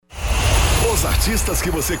Os artistas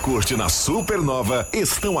que você curte na Supernova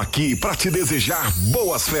estão aqui para te desejar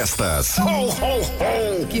boas festas. Ho, ho,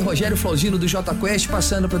 ho! Aqui Rogério Flauzino do J Quest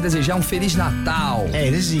passando para desejar um Feliz Natal.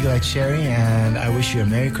 Hey, this is Eagle Cherry and I wish you a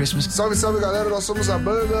Merry Christmas. Salve, salve galera, nós somos a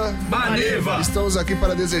banda Maneva. Estamos aqui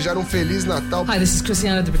para desejar um Feliz Natal. Hi, this is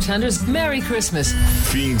Christiana the Pretenders. Merry Christmas.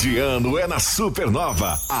 Fim de ano é na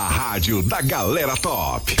Supernova, a rádio da galera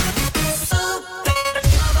top.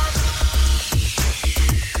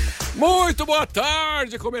 Muito boa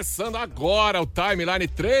tarde, começando agora o Timeline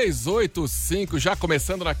 385, já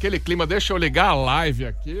começando naquele clima. Deixa eu ligar a live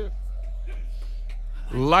aqui.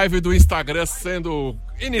 Live do Instagram sendo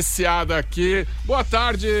iniciada aqui. Boa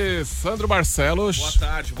tarde, Sandro Barcelos.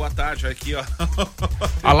 Boa tarde, aqui ó.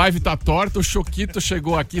 A live tá torta, o Choquito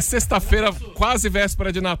chegou aqui, sexta-feira, quase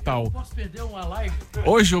véspera de Natal. Posso perder uma live?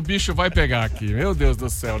 Hoje o bicho vai pegar aqui, meu Deus do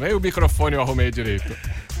céu, nem o microfone eu arrumei direito.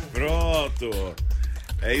 Pronto.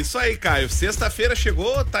 É isso aí, Caio. Sexta-feira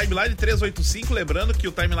chegou, Timeline 385. Lembrando que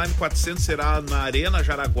o Timeline 400 será na Arena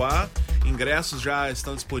Jaraguá. Ingressos já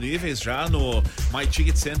estão disponíveis já no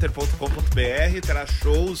myticketcenter.com.br. Terá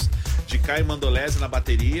shows de Caio Mandolese na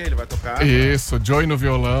bateria, ele vai tocar. Isso, Joey no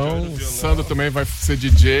violão. Sandro também vai ser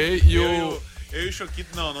DJ e Eu e o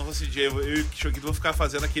Choquito, não vou ser DJ, eu e o Choquito vamos ficar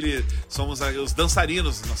fazendo somos os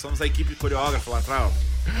dançarinos, nós somos a equipe coreógrafa lá atrás.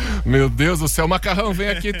 Meu Deus do céu, Macarrão, vem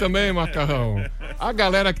aqui também, Macarrão. A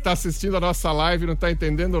galera que tá assistindo a nossa live não tá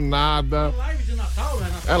entendendo nada. É live de Natal, né?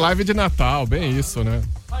 É live de Natal, bem isso, né?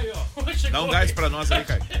 Aí, ó. Dá um gás pra nós aí,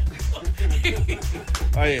 Caio.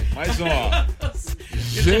 Aí, mais um, ó.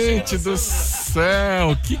 Gente do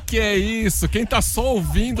céu, que é isso? Quem tá só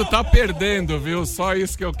ouvindo tá perdendo, viu? Só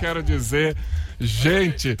isso que eu quero dizer.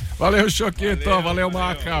 Gente, valeu, Choquito, valeu,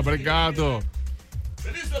 Maca, obrigado.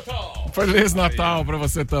 Feliz Natal! Feliz Natal pra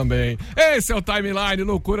você também. Esse é o Timeline,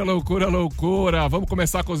 loucura, loucura, loucura. Vamos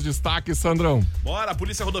começar com os destaques, Sandrão. Bora, a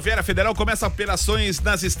Polícia Rodoviária Federal começa operações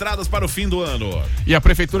nas estradas para o fim do ano. E a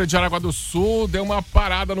Prefeitura de Jaraguá do Sul deu uma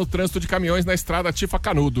parada no trânsito de caminhões na estrada Tifa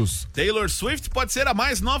Canudos. Taylor Swift pode ser a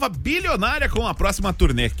mais nova bilionária com a próxima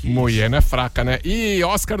turnê aqui. Mulher não é fraca, né? E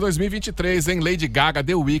Oscar 2023, hein? Lady Gaga,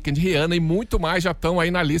 The Weeknd, Rihanna e muito mais já estão aí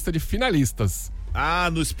na lista de finalistas.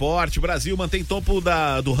 No esporte, o Brasil mantém topo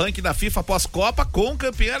do ranking da FIFA pós-Copa com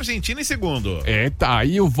campeã argentina em segundo. Eita,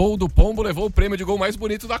 aí o voo do Pombo levou o prêmio de gol mais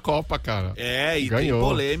bonito da Copa, cara. E ganhou. Tem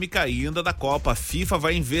polêmica ainda da Copa. A FIFA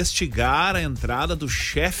vai investigar a entrada do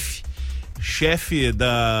chefe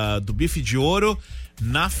do bife de ouro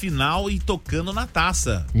na final e tocando na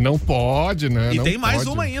taça. Não pode, né? E não tem mais pode.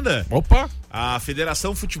 uma ainda. Opa! A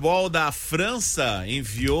Federação Futebol da França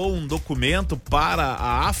enviou um documento para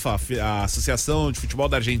a AFA, a Associação de Futebol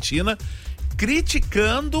da Argentina,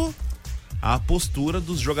 criticando a postura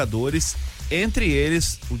dos jogadores, entre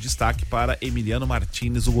eles o destaque para Emiliano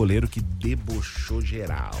Martínez, o goleiro que debochou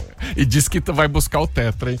geral. E diz que vai buscar o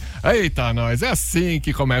tetra, hein? Eita, nós, é assim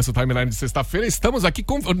que começa o Timeline de sexta-feira. Estamos aqui,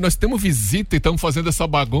 nós temos visita e estamos fazendo essa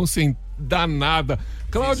bagunça danada.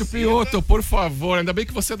 Cláudio Piotto, por favor, ainda bem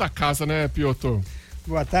que você é da casa, né, Piotto?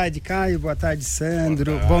 Boa tarde, Caio. Boa tarde,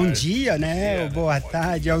 Sandro. Boa tarde. Bom dia, né? Boa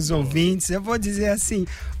tarde aos ouvintes. Eu vou dizer assim,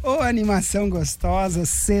 animação gostosa,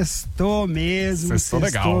 sextou mesmo. Sextou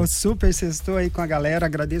legal. Super sextou aí com a galera.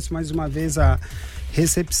 Agradeço mais uma vez a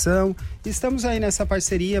recepção. Estamos aí nessa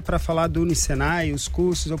parceria para falar do UniSenai, os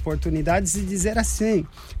cursos, oportunidades e dizer assim,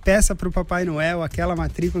 peça para o Papai Noel aquela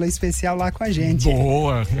matrícula especial lá com a gente.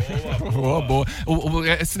 Boa.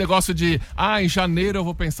 Esse negócio de, em janeiro eu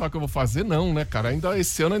vou pensar o que eu vou fazer, não, né, cara?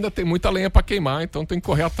 Esse ano ainda tem muita lenha para queimar, então tem que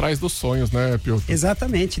correr atrás dos sonhos, né, Piotr?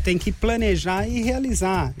 Exatamente, tem que planejar e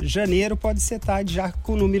realizar. Janeiro pode ser tarde já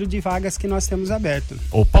com o número de vagas que nós temos aberto.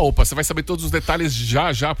 Opa, você vai saber todos os detalhes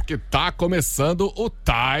já, porque tá começando o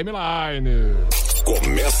Timeline.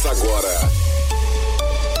 Começa agora.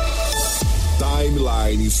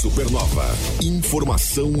 Timeline Supernova.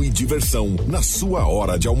 Informação e diversão na sua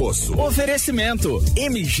hora de almoço. Oferecimento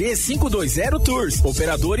MG 520 Tours,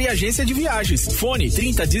 operadora e agência de viagens. Fone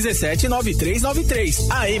 3017-9393.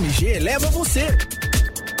 A MG leva você.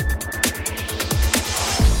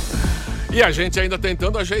 E a gente ainda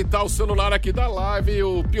tentando ajeitar o celular aqui da live,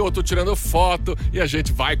 o Piotto tirando foto, e a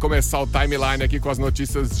gente vai começar o Timeline aqui com as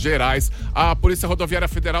notícias gerais. A Polícia Rodoviária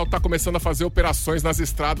Federal tá começando a fazer operações nas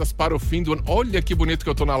estradas para o fim do ano. Olha que bonito que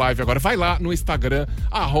eu tô na live agora. Vai lá no Instagram,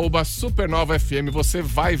 @SupernovaFM, você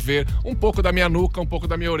vai ver um pouco da minha nuca, um pouco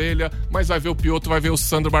da minha orelha, mas vai ver o Piotto, vai ver o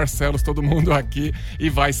Sandro Barcelos, todo mundo aqui, e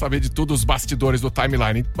vai saber de tudo os bastidores do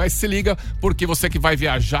Timeline. Mas se liga, porque você que vai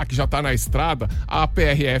viajar, que já tá na estrada, a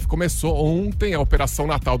PRF começou ontem a Operação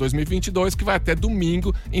Natal 2022, que vai até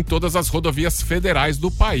domingo em todas as rodovias federais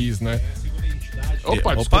do país, né? Segundo a entidade,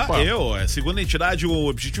 Opa, desculpa. Segundo a entidade, o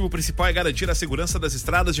objetivo principal é garantir a segurança das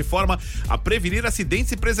estradas de forma a prevenir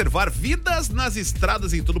acidentes e preservar vidas nas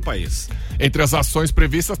estradas em todo o país. Entre as ações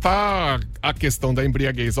previstas está a questão da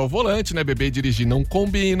embriaguez ao volante, né? Beber e dirigir não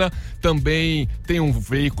combina. Também tem um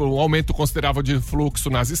aumento considerável de fluxo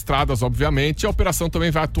nas estradas, obviamente. A operação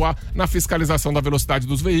também vai atuar na fiscalização da velocidade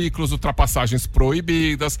dos veículos, ultrapassagens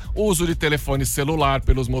proibidas, uso de telefone celular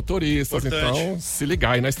pelos motoristas. Importante. Então, se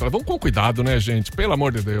ligar aí na estrada. Vamos com cuidado, né, gente? Pelo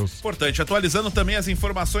amor de Deus. Importante. Atualizando também as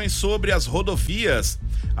informações sobre as rodovias.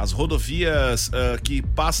 As rodovias que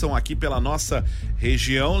passam aqui pela nossa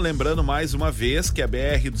região. Lembrando mais uma vez que a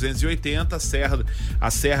BR-280,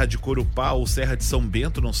 a Serra de Corupá ou Serra de São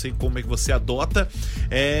Bento, não sei como é que você adota,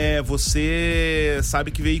 você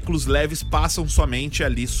sabe que veículos leves passam somente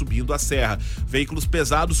ali subindo a serra. Veículos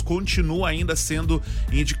pesados continua ainda sendo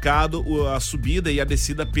indicado a subida e a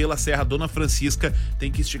descida pela Serra Dona Francisca.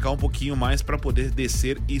 Tem que esticar um pouquinho mais para poder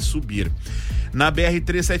descer e subir. Na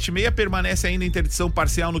BR-376 permanece ainda interdição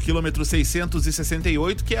parcial no quilômetro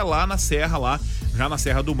 668, que é lá na serra, já na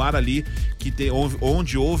Serra do Mar ali,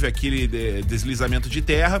 onde houve aquele deslizamento de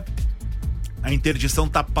terra. A interdição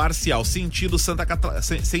está parcial. Sentido Santa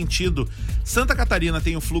Catarina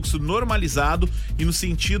tem um fluxo normalizado e no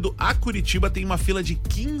sentido a Curitiba tem uma fila de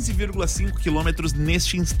 15,5 quilômetros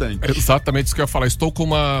neste instante. Exatamente isso que eu ia falar. Estou com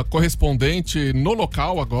uma correspondente no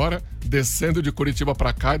local agora, descendo de Curitiba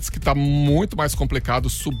para cá. Diz que está muito mais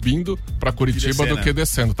complicado subindo para Curitiba do que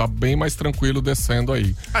descendo. Tá bem mais tranquilo descendo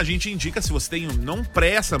aí. A gente indica, se você tem, não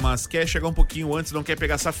pressa, mas quer chegar um pouquinho antes, não quer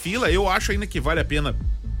pegar essa fila, eu acho ainda que vale a pena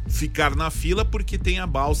ficar na fila, porque tem a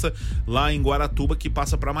balsa lá em Guaratuba que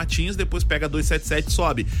passa para Matinhos, depois pega 277 e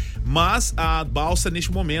sobe. Mas a balsa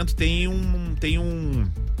neste momento tem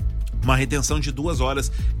uma retenção de 2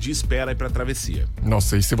 horas de espera aí para travessia.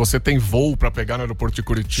 Nossa, e se você tem voo para pegar no aeroporto de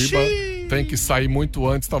Curitiba, tem que sair muito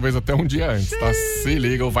antes, talvez até um dia antes, tá? Se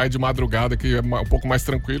liga, ou vai de madrugada que é um pouco mais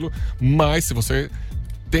tranquilo, mas se você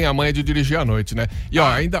tem a manha de dirigir à noite, né? E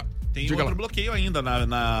ainda... Tem outro bloqueio ainda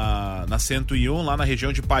na 101, lá na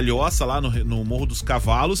região de Palhoça, lá no Morro dos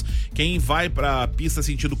Cavalos. Quem vai pra pista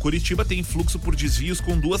sentido Curitiba tem fluxo por desvios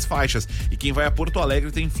com 2 faixas. E quem vai a Porto Alegre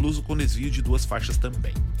tem fluxo com desvio de 2 faixas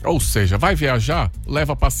também. Ou seja, vai viajar?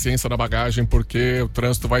 Leva paciência na bagagem, porque o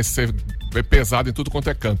trânsito vai ser pesado em tudo quanto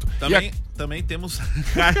é canto. Também temos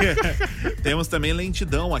temos também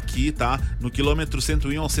lentidão aqui, tá? No quilômetro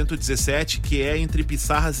 101 ao 117, que é entre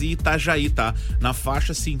Pissarras e Itajaí, tá? Na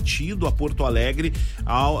faixa sentido a Porto Alegre,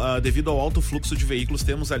 devido ao alto fluxo de veículos,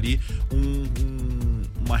 temos ali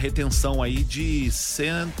uma retenção aí de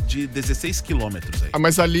 16 quilômetros.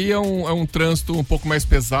 Mas ali é um trânsito um pouco mais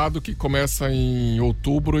pesado, que começa em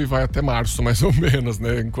outubro e vai até março, mais ou menos,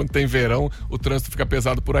 né? Enquanto tem verão, o trânsito fica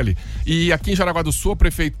pesado por ali. E aqui em Jaraguá do Sul, a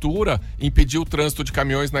prefeitura impediu o trânsito de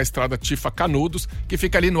caminhões na estrada Tifa-Canudos, que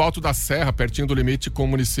fica ali no alto da serra, pertinho do limite com o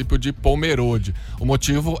município de Pomerode. O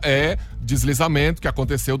motivo é deslizamento que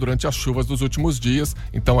aconteceu durante as chuvas dos últimos dias,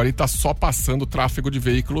 então ali tá só passando tráfego de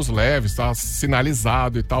veículos leves, tá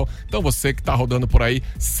sinalizado e tal. Então você que tá rodando por aí,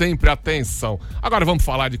 sempre atenção. Agora vamos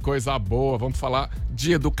falar de coisa boa, vamos falar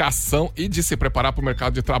de educação e de se preparar para o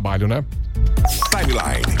mercado de trabalho, né?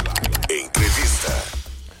 Timeline Entrevista.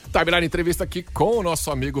 Timeline Entrevista aqui com o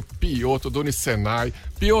nosso amigo Piotto do UniSenai.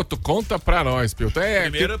 Piotto, conta pra nós, Piotto.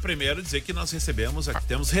 Primeiro dizer que nós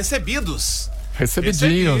temos recebidos.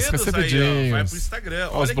 Recebidinhos. Aí, ó, vai pro Instagram.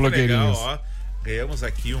 Olha os blogueirinhos. Legal, ó. Ganhamos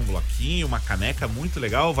aqui um bloquinho, uma caneca muito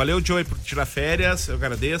legal. Valeu, Joey, por tirar férias. Eu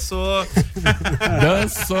agradeço.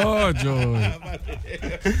 Dançou, Joey.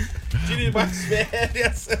 Tire mais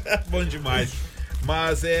férias. Bom demais.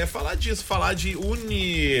 Mas falar disso, falar de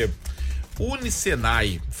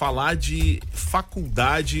UniSenai, falar de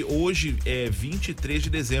faculdade. Hoje é 23 de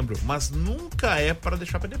dezembro, mas nunca é para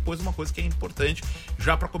deixar para depois uma coisa que é importante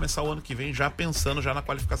já para começar o ano que vem, já pensando já na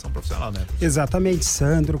qualificação profissional, né? Exatamente,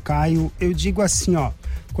 Sandro, Caio. Eu digo assim, ó,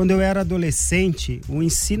 quando eu era adolescente, o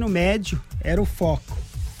ensino médio era o foco.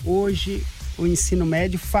 Hoje o ensino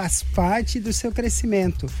médio faz parte do seu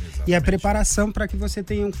crescimento. Exatamente. E a preparação para que você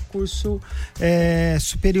tenha um curso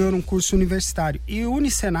superior, um curso universitário. E o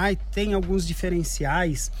UniSenai tem alguns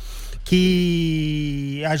diferenciais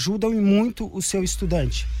que ajudam muito o seu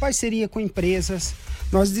estudante. Parceria com empresas.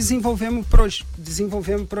 Nós desenvolvemos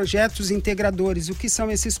projetos integradores. O que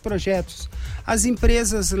são esses projetos? As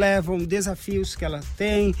empresas levam desafios que elas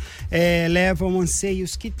têm, levam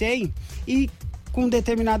anseios que têm, e com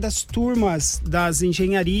determinadas turmas das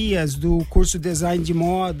engenharias, do curso Design de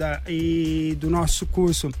Moda e do nosso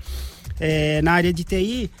curso na área de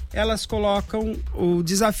TI, elas colocam o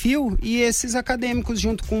desafio e esses acadêmicos,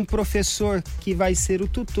 junto com o professor que vai ser o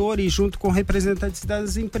tutor e junto com representantes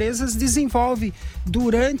das empresas, desenvolve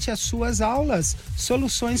durante as suas aulas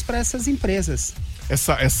soluções para essas empresas.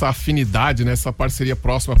 Essa afinidade, né, essa parceria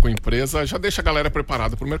próxima com a empresa já deixa a galera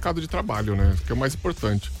preparada para o mercado de trabalho, né? Que é o mais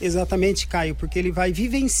importante. Exatamente, Caio, porque ele vai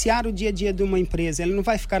vivenciar o dia a dia de uma empresa, ele não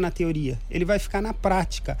vai ficar na teoria, ele vai ficar na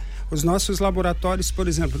prática. Os nossos laboratórios, por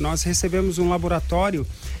exemplo, nós recebemos um laboratório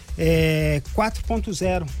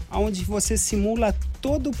 4.0, onde você simula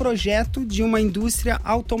todo o projeto de uma indústria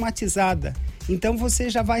automatizada. Então você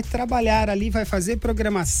já vai trabalhar ali, vai fazer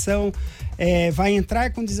programação, vai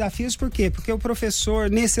entrar com desafios. Por quê? Porque o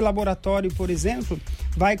professor, nesse laboratório, por exemplo,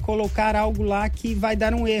 vai colocar algo lá que vai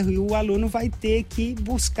dar um erro e o aluno vai ter que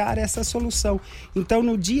buscar essa solução. Então,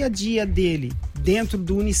 no dia a dia dele, dentro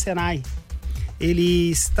do UniSenai,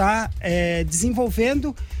 ele está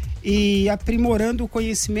desenvolvendo e aprimorando o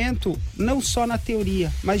conhecimento não só na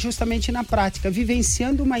teoria, mas justamente na prática,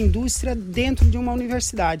 vivenciando uma indústria dentro de uma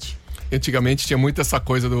universidade. Antigamente tinha muito essa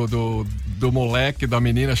coisa do moleque, da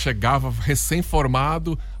menina, chegava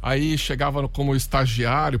recém-formado, aí chegava como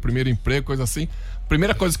estagiário, primeiro emprego, coisa assim.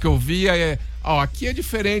 Primeira coisa que eu via aqui é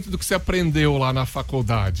diferente do que você aprendeu lá na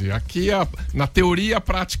faculdade. Aqui, na teoria, a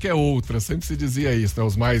prática é outra. Sempre se dizia isso, né?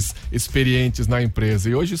 Os mais experientes na empresa.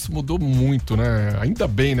 E hoje isso mudou muito, né? Ainda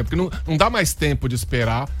bem, né? Porque não dá mais tempo de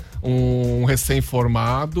esperar um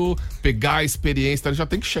recém-formado pegar a experiência, ele já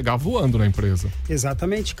tem que chegar voando na empresa.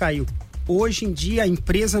 Exatamente, Caio. Hoje em dia a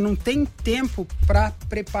empresa não tem tempo para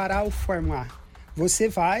preparar ou formar. Você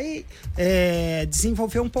vai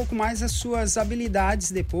desenvolver um pouco mais as suas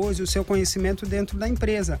habilidades depois, o seu conhecimento dentro da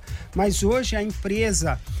empresa. Mas hoje a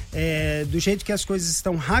empresa, do jeito que as coisas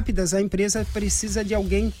estão rápidas, a empresa precisa de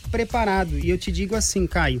alguém preparado. E eu te digo assim,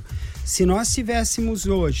 Caio, se nós tivéssemos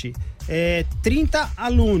hoje 30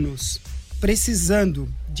 alunos precisando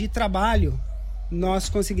de trabalho, nós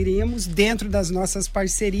conseguiríamos, dentro das nossas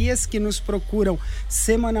parcerias que nos procuram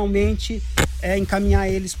semanalmente, encaminhar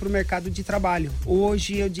eles para o mercado de trabalho.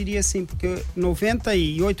 Hoje eu diria assim, porque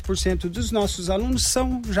 98% dos nossos alunos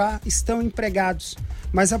já estão empregados,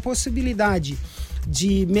 mas a possibilidade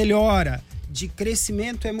de melhora, de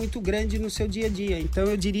crescimento é muito grande no seu dia a dia. Então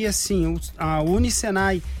eu diria assim, a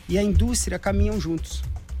UniSenai e a indústria caminham juntos.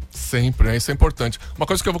 Sempre, né? Isso é importante. Uma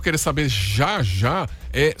coisa que eu vou querer saber já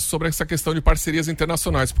é sobre essa questão de parcerias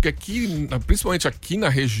internacionais, porque aqui, principalmente aqui na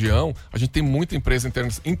região, a gente tem muita empresa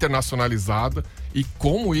internacionalizada e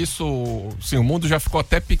como isso, sim, o mundo já ficou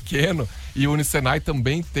até pequeno e o UniSenai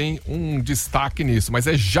também tem um destaque nisso, mas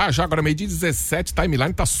já, agora meio-dia 17,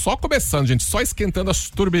 Timeline tá só começando, gente, só esquentando as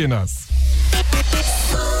turbinas.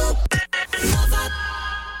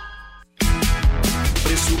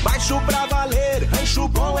 Preço baixo pra valer, rancho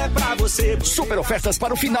bom é pra você. Super ofertas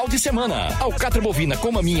para o final de semana. Alcatra bovina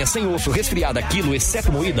com maminha sem osso resfriada, quilo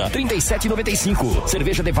exceto moída, R$ 37,95.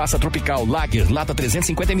 Cerveja Devassa Tropical Lager, lata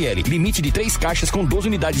 350ml, limite de 3 caixas com 12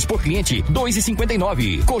 unidades por cliente, R$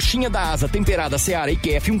 2,59. Coxinha da asa temperada Seara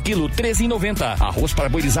IQF 1 kg, R$ 13,90. Arroz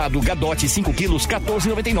parboilizado Gadote 5 kg, R$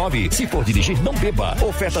 14,99. Se for dirigir, não beba.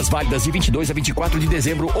 Ofertas válidas de 22 a 24 de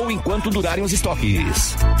dezembro ou enquanto durarem os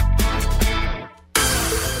estoques.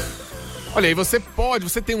 Olha aí, você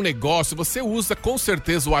tem um negócio, você usa com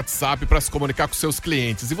certeza o WhatsApp para se comunicar com seus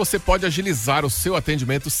clientes e você pode agilizar o seu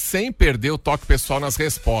atendimento sem perder o toque pessoal nas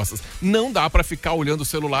respostas. Não dá para ficar olhando o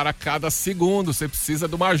celular a cada segundo, você precisa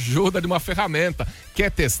de uma ajuda, de uma ferramenta.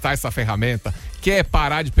 Quer testar essa ferramenta? Quer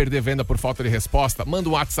parar de perder venda por falta de resposta? Manda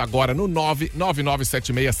um WhatsApp agora no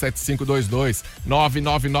 999767522,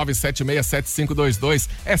 999767522.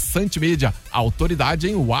 É Santimídia, autoridade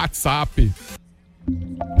em WhatsApp.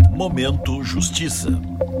 Momento Justiça.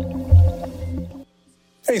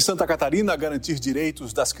 Em Santa Catarina, garantir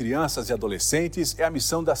direitos das crianças e adolescentes é a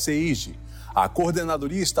missão da CEIG, a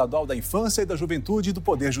Coordenadoria Estadual da Infância e da Juventude do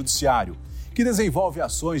Poder Judiciário, que desenvolve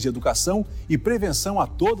ações de educação e prevenção a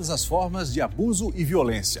todas as formas de abuso e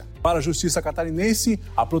violência. Para a Justiça Catarinense,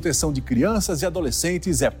 a proteção de crianças e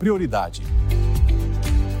adolescentes é prioridade.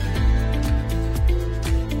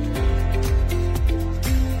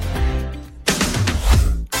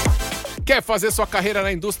 Quer fazer sua carreira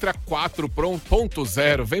na indústria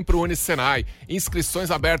 4.0? Vem para o UniSenai. Inscrições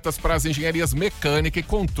abertas para as engenharias mecânica e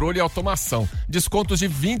controle e automação. Descontos de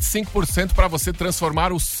 25% para você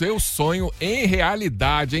transformar o seu sonho em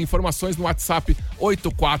realidade. Informações no WhatsApp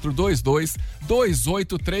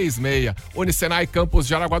 8422-2836. UniSenai Campus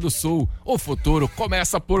Jaraguá do Sul. O futuro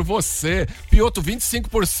começa por você. Piotto,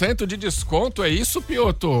 25% de desconto, é isso,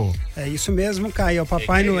 Piotto? É isso mesmo, Caio. O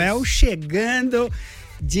Papai Noel chegando.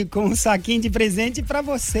 com um saquinho de presente pra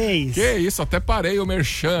vocês. Que isso, até parei o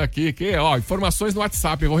merchan aqui. Informações no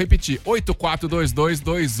WhatsApp, eu vou repetir.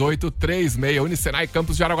 84222836. UniSenai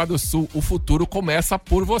Campus de Jaraguá do Sul. O futuro começa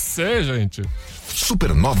por você, gente.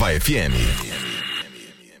 Supernova FM.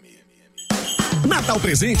 Natal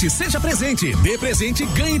presente, seja presente. Dê presente,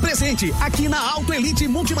 ganhe presente. Aqui na Auto Elite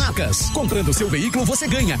Multimarcas. Comprando seu veículo, você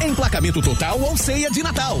ganha emplacamento total ou ceia de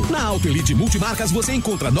Natal. Na Auto Elite Multimarcas, você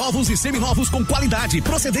encontra novos e seminovos com qualidade,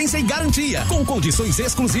 procedência e garantia. Com condições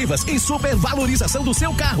exclusivas e supervalorização do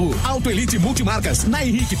seu carro. Auto Elite Multimarcas, na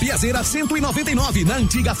Henrique Piazeira 199, na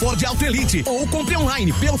antiga Ford Auto Elite. Ou compre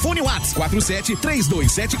online pelo fone WhatsApp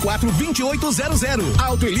 47-3274-2800.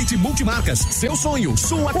 Auto Elite Multimarcas, seu sonho,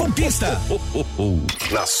 sua conquista.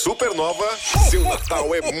 Na Supernova, seu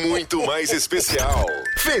Natal é muito mais especial.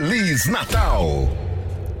 Feliz Natal!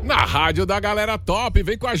 Na rádio da galera top,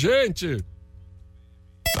 vem com a gente.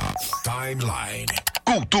 Timeline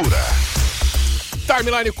Cultura.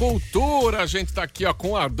 Timeline Cultura, a gente tá aqui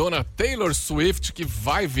com a dona Taylor Swift, que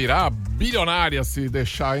vai virar bilionária se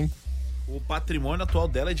deixar, hein? O patrimônio atual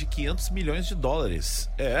dela é de 500 milhões de dólares.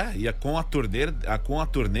 E com a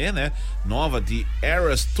turnê, né, nova de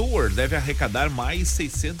Eras Tour, deve arrecadar mais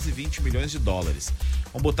 620 milhões de dólares.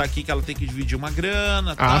 Vamos botar aqui que ela tem que dividir uma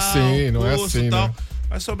grana, sim, não é assim, tal. né?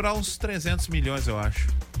 Vai sobrar uns 300 milhões, eu acho.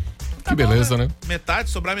 Que beleza, né?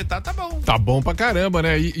 Sobrar metade, tá bom. Tá bom pra caramba,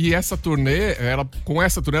 né? E essa turnê, com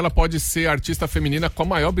essa turnê, ela pode ser a artista feminina com a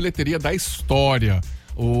maior bilheteria da história.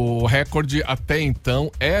 O recorde até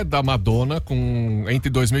então é da Madonna, entre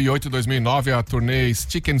 2008 e 2009, a turnê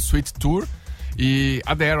Stick and Sweet Tour. E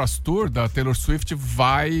a The Eras Tour, da Taylor Swift,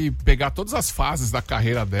 vai pegar todas as fases da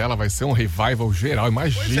carreira dela, vai ser um revival geral,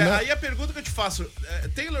 imagina. Pois é, aí a pergunta que eu te faço,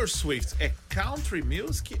 Taylor Swift é country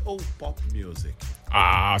music ou pop music?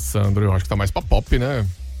 Ah, Sandro, eu acho que tá mais pra pop, né?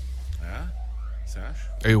 Você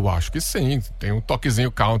acha? Eu acho que sim, tem um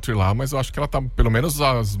toquezinho country lá, mas eu acho que ela tá, pelo menos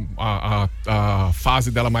a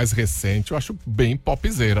fase dela mais recente, eu acho bem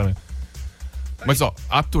popzeira, né? Mas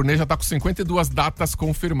a turnê já tá com 52 datas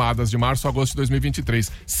confirmadas, de março a agosto de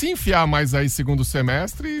 2023. Se enfiar mais aí segundo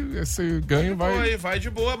semestre, esse ganho vai de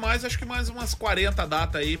boa, mas acho que mais umas 40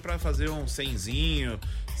 datas aí pra fazer um 100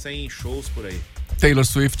 shows por aí. Taylor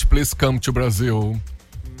Swift, please come to Brasil.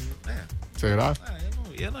 Será?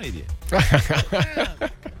 Eu não iria.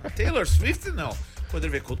 Taylor Swift, não.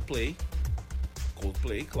 Poderia ver Coldplay,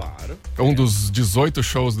 claro. Um dos 18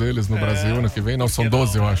 shows deles no Brasil ano que vem. Não, são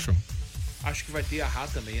 12, eu acho. Acho que vai ter a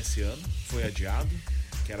também esse ano. Foi adiado,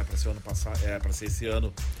 que era pra ser ano passado, era pra ser esse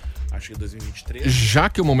ano, acho que 2023. Já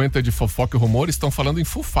que o momento é de fofoca e rumor, estão falando em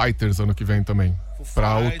Foo Fighters ano que vem também.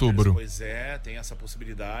 Pra outubro. Pois é, tem essa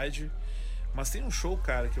possibilidade. Mas tem um show,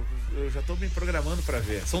 cara, que eu já tô me programando pra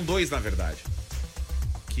ver. São 2, na verdade.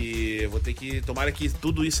 Que eu vou ter que... Tomara que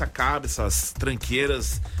tudo isso acabe, essas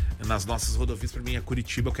tranqueiras nas nossas rodovias. Pra mim, a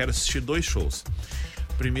Curitiba, eu quero assistir 2 shows.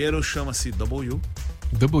 O primeiro chama-se W.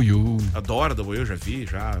 Adoro W, já vi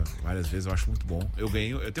várias vezes, eu acho muito bom. Eu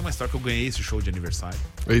tenho uma história que eu ganhei esse show de aniversário.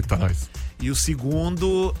 Eita, nós. E o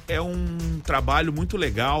segundo é um trabalho muito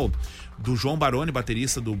legal do João Baroni,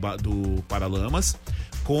 baterista do Paralamas,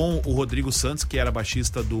 com o Rodrigo Santos, que era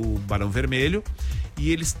baixista do Barão Vermelho,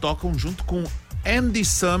 e eles tocam junto com Andy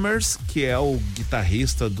Summers, que é o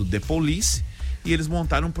guitarrista do The Police, e eles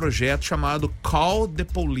montaram um projeto chamado Call the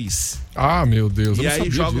Police. Ah, meu Deus, eu e não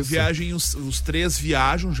aí sabia disso. os 3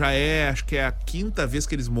 viajam, acho que é a 5ª vez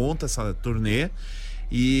que eles montam essa turnê,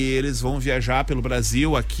 e eles vão viajar pelo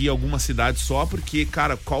Brasil, aqui algumas cidades só, porque,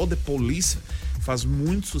 cara, Call the Police faz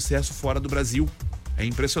muito sucesso fora do Brasil. É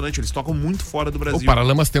impressionante, eles tocam muito fora do Brasil. O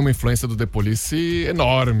Paralamas tem uma influência do The Police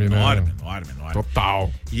enorme, né? Enorme.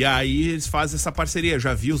 Total. E aí eles fazem essa parceria.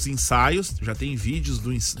 Já vi os ensaios, já tem vídeos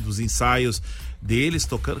dos ensaios deles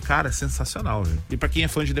tocando. Cara, é sensacional, velho. E pra quem é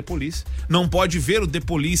fã de The Police, não pode ver o The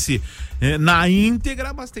Police na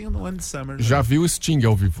íntegra, mas tem no Andy Summers. Já vi o Sting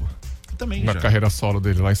ao vivo. Também na carreira solo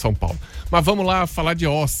dele lá em São Paulo. Mas vamos lá falar de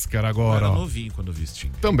Oscar agora. Eu era novinho quando vi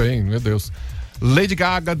Sting. Também, meu Deus. Lady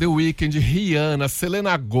Gaga, The Weeknd, Rihanna,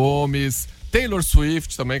 Selena Gomez, Taylor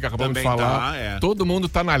Swift também, que acabamos de falar. Todo mundo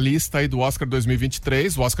tá na lista aí do Oscar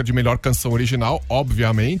 2023, o Oscar de melhor canção original,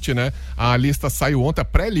 obviamente, né? A lista saiu ontem, a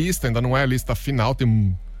pré-lista, ainda não é a lista final.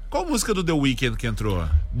 Tem... Qual música do The Weeknd que entrou?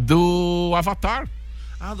 Do Avatar.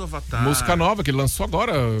 Ah, do Avatar. Música nova que ele lançou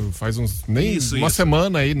agora, faz uma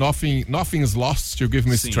semana aí, Nothing's Lost, You Give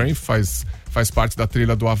Me Strength, faz parte da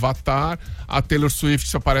trilha do Avatar. A Taylor Swift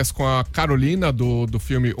se aparece com a Carolina do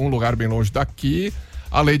filme Um Lugar Bem Longe Daqui.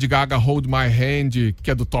 A Lady Gaga, Hold My Hand,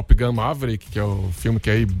 que é do Top Gun Maverick, que é o filme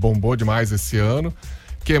que aí bombou demais esse ano.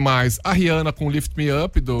 Que mais? A Rihanna com Lift Me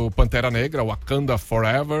Up, do Pantera Negra, Wakanda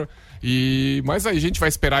Forever. Mas aí a gente vai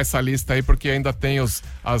esperar essa lista aí, porque ainda tem as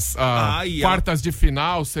quartas de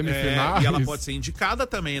final, semifinais. E ela pode ser indicada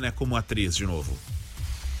também, né, como atriz de novo.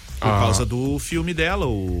 Por causa do filme dela,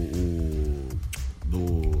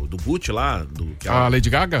 do Gucci lá. A Lady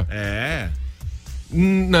Gaga? É.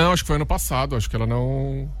 Não, acho que foi ano passado. Acho que ela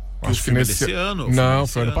não... Acho que desse ano? Não,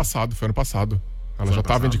 foi ano passado. Ela já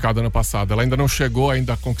estava indicada ano passado. Ela ainda não chegou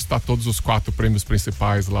ainda a conquistar todos os 4 prêmios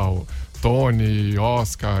principais lá. O Tony,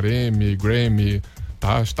 Oscar, Emmy, Grammy.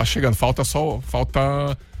 Tá chegando. Falta o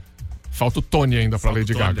Tony ainda pra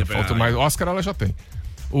Lady Gaga. Falta mais. Oscar ela já tem.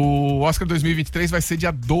 O Oscar 2023 vai ser dia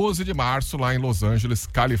 12 de março, lá em Los Angeles,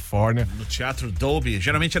 Califórnia. No Teatro Dolby.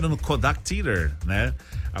 Geralmente era no Kodak Theater, né?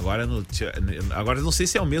 Agora eu não sei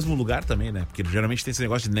se é o mesmo lugar também, né? Porque geralmente tem esse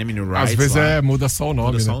negócio de naming rights. Às vezes muda só o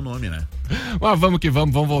nome, Muda só o nome, né? Mas vamos que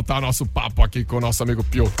vamos voltar ao nosso papo aqui com o nosso amigo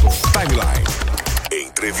Piotto. Timeline.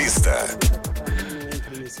 Entrevista.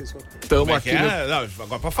 Estamos aqui. Não,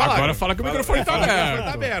 agora pra falar. Agora fala que o microfone tá aberto.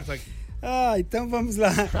 Tá aberto aqui. Então vamos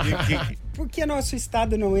lá. Por que nosso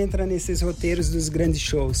estado não entra nesses roteiros dos grandes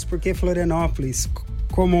shows? Porque Florianópolis,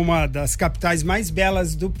 como uma das capitais mais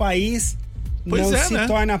belas do país,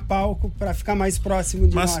 torna palco para ficar mais próximo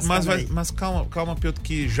de nós. Mas calma, Piotto,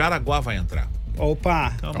 que Jaraguá vai entrar.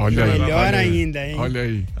 Opa, olha aí, melhor ainda, hein? Olha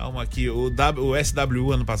aí. Calma aqui, o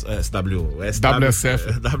SW ano passado, WSF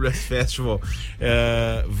Festival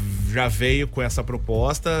já veio com essa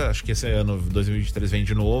proposta, acho que esse ano 2023 vem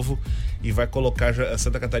de novo e vai colocar a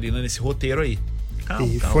Santa Catarina nesse roteiro aí.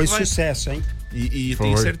 Foi sucesso, hein? E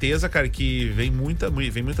tenho certeza, cara, que vem muita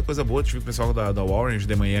coisa boa. Tive o pessoal da Orange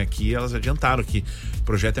de manhã aqui, elas adiantaram que o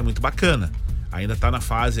projeto é muito bacana. Ainda tá na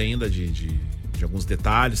fase ainda de alguns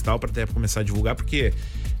detalhes e tal, para até começar a divulgar, porque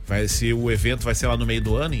o evento vai ser lá no meio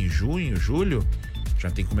do ano, em junho, julho, já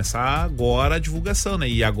tem que começar agora a divulgação, né?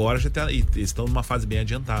 E agora eles estão numa fase bem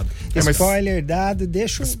adiantada. Spoiler dado,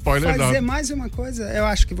 deixa eu fazer mais uma coisa. Eu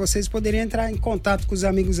acho que vocês poderiam entrar em contato com os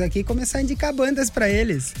amigos aqui e começar a indicar bandas para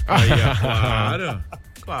eles. Aí,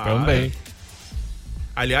 claro. Também.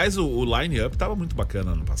 Aliás, o line-up tava muito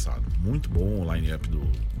bacana ano passado. Muito bom o line-up do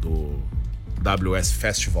WS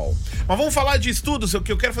Festival. Mas vamos falar de estudos. Eu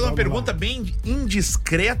quero fazer uma pergunta bem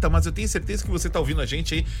indiscreta, mas eu tenho certeza que você está ouvindo a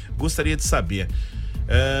gente aí, gostaria de saber.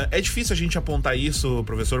 É difícil a gente apontar isso,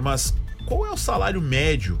 professor, mas qual é o salário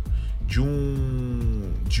médio de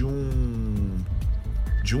um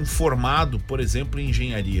formado, por exemplo, em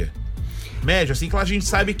engenharia? Médio, assim, claro, a gente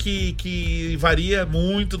sabe que varia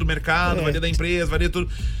muito do mercado, varia da empresa, varia tudo.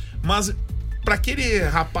 Mas para aquele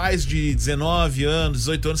rapaz de 19 anos,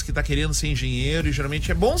 18 anos que tá querendo ser engenheiro, e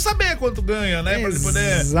geralmente é bom saber quanto ganha, né? Pra ele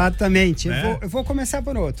poder, exatamente. Né? Eu vou começar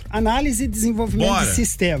por outro. Análise e desenvolvimento de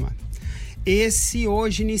sistema. Esse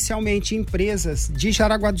hoje, inicialmente, empresas de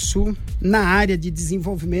Jaraguá do Sul, na área de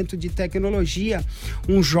desenvolvimento de tecnologia.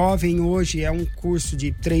 Um jovem hoje, é um curso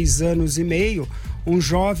de 3 anos e meio, um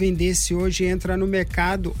jovem desse hoje entra no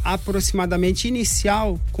mercado aproximadamente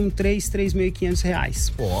inicial com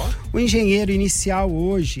R$3.500. O engenheiro inicial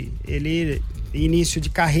hoje, início de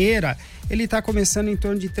carreira, ele está começando em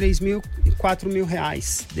torno de R$3.000 e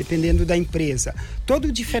R$4.000, dependendo da empresa. Todo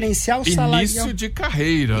o diferencial salarial... Início de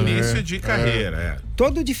carreira, né?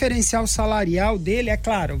 Todo o diferencial salarial dele, é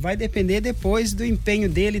claro, vai depender depois do empenho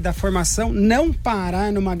dele, da formação, não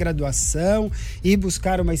parar numa graduação e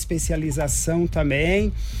buscar uma especialização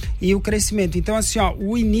também, e o crescimento. Então, assim,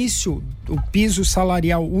 o piso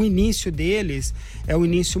salarial, o início deles é um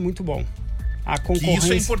início muito bom. Que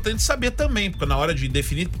isso é importante saber também, porque na hora de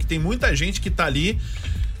definir, porque tem muita gente que tá ali,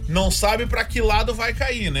 não sabe para que lado vai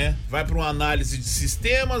cair, né? Vai para uma análise de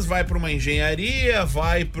sistemas, vai para uma engenharia,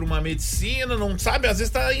 vai para uma medicina, não sabe, às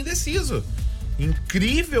vezes tá indeciso.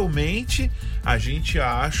 Incrivelmente, a gente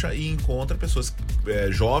acha e encontra pessoas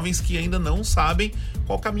jovens que ainda não sabem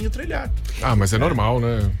qual caminho trilhar. Mas é normal,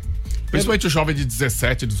 né? Principalmente o jovem de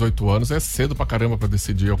 17, 18 anos, é cedo pra caramba pra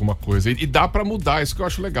decidir alguma coisa. E dá pra mudar, isso que eu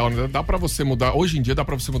acho legal, né? Dá pra você mudar, hoje em dia dá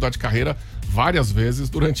pra você mudar de carreira várias vezes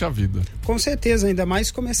durante a vida. Com certeza, ainda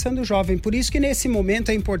mais começando jovem. Por isso que nesse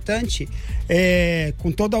momento é importante,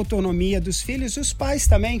 com toda a autonomia dos filhos, os pais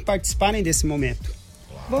também participarem desse momento.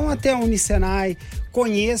 Vão até a UniSenai,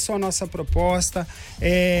 conheçam a nossa proposta,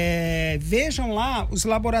 vejam lá os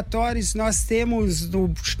laboratórios. Nós temos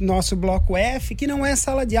no nosso bloco F, que não é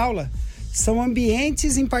sala de aula, são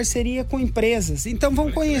ambientes em parceria com empresas. Então vão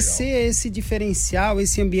conhecer esse diferencial,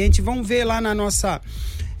 esse ambiente, vão ver lá no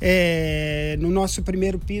nosso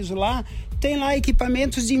primeiro piso lá, tem lá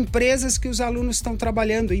equipamentos de empresas que os alunos estão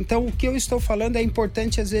trabalhando. Então, o que eu estou falando é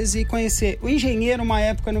importante, às vezes, ir conhecer. O engenheiro, uma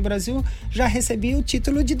época no Brasil, já recebia o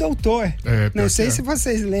título de doutor. Não sei se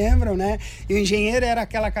vocês lembram, né? E o engenheiro era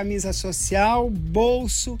aquela camisa social,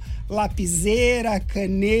 bolso, lapiseira,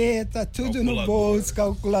 caneta, tudo no bolso,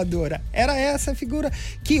 calculadora. Era essa figura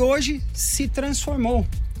que hoje se transformou.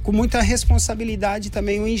 Com muita responsabilidade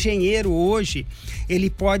também. O engenheiro hoje, ele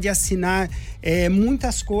pode assinar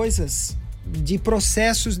muitas coisas de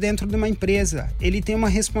processos dentro de uma empresa. Ele tem uma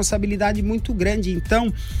responsabilidade muito grande,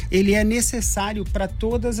 então ele é necessário para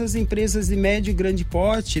todas as empresas de médio e grande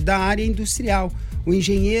porte da área industrial. O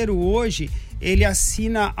engenheiro hoje, ele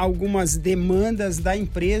assina algumas demandas da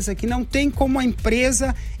empresa que não tem como a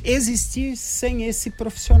empresa existir sem esse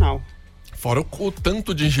profissional. Fora o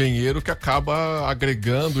tanto de engenheiro que acaba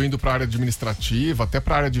agregando, indo para a área administrativa, até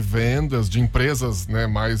para a área de vendas, de empresas, né,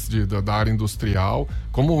 mais da área industrial.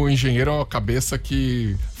 Como o engenheiro é uma cabeça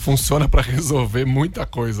que funciona para resolver muita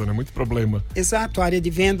coisa, né, muito problema. Exato, área de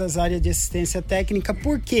vendas, área de assistência técnica.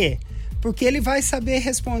 Por quê? Porque ele vai saber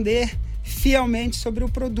responder fielmente sobre o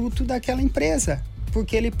produto daquela empresa.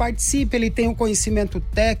 Porque ele participa, ele tem o conhecimento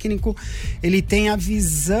técnico, ele tem a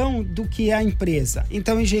visão do que é a empresa.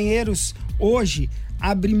 Então, engenheiros hoje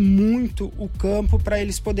abrem muito o campo para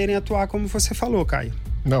eles poderem atuar, como você falou, Caio.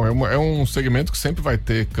 Não, é um segmento que sempre vai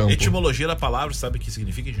ter campo. Etimologia da palavra, sabe o que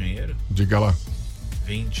significa engenheiro? Diga lá.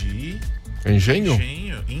 Vem de... Engenho?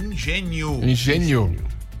 Engenho.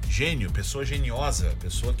 Gênio, pessoa geniosa,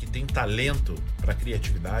 pessoa que tem talento para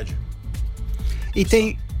criatividade. E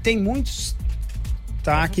tem muitos...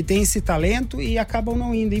 que tem esse talento e acabam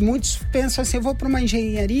não indo. E muitos pensam assim, eu vou para uma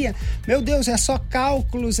engenharia, meu Deus, é só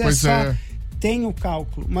cálculos, tem o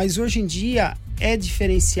cálculo. Mas hoje em dia é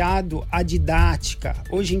diferenciado a didática.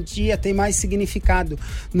 Hoje em dia tem mais significado.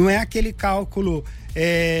 Não é aquele cálculo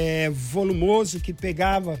volumoso que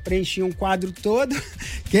pegava, preenchia um quadro todo,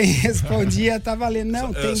 quem respondia estava lendo.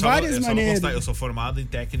 Não, tem várias maneiras. Eu sou formado em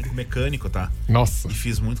técnico mecânico, tá? Nossa. E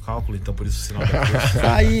fiz muito cálculo, então por isso o sinal da cruz.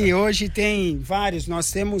 Aí, hoje tem vários. Nós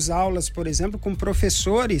temos aulas, por exemplo, com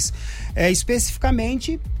professores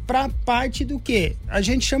especificamente para parte do quê? A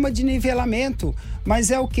gente chama de nivelamento,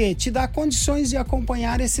 mas é o quê? Te dá condições de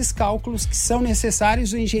acompanhar esses cálculos que são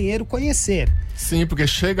necessários o engenheiro conhecer. Sim, porque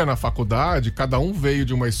chega na faculdade, cada um veio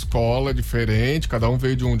de uma escola diferente, cada um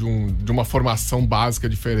veio de uma formação básica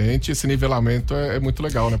diferente. Esse nivelamento é muito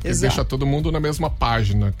legal, né? Porque deixa todo mundo na mesma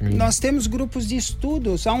página. Nós temos grupos de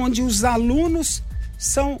estudos onde os alunos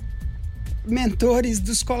são mentores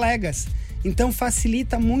dos colegas. Então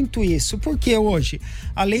facilita muito isso, porque hoje,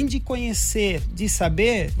 além de conhecer, de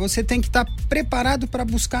saber, você tem que estar preparado para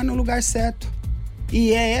buscar no lugar certo.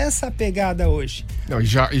 E é essa a pegada hoje. Não,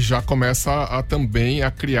 e já começa também a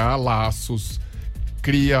criar laços,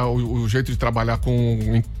 cria o jeito de trabalhar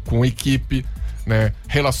com equipe, né?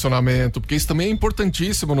 Relacionamento, porque isso também é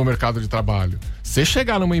importantíssimo no mercado de trabalho. Você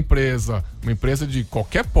chegar numa empresa de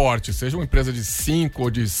qualquer porte, seja uma empresa de 5 ou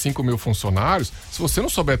de 5 mil funcionários, se você não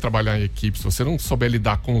souber trabalhar em equipe, se você não souber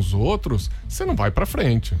lidar com os outros, você não vai para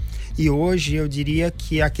frente. E hoje eu diria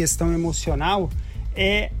que a questão emocional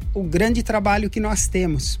é o grande trabalho que nós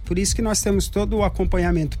temos. Por isso que nós temos todo o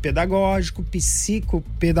acompanhamento pedagógico,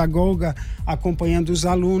 psicopedagoga acompanhando os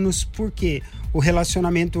alunos, porque o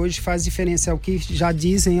relacionamento hoje faz diferença, é o que já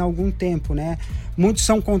dizem há algum tempo, né? Muitos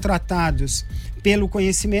são contratados pelo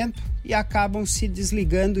conhecimento e acabam se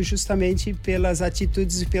desligando justamente pelas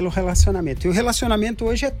atitudes e pelo relacionamento. E o relacionamento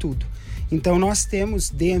hoje é tudo. Então nós temos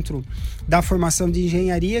dentro da formação de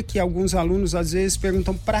engenharia que alguns alunos às vezes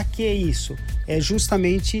perguntam para que isso? É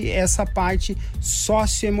justamente essa parte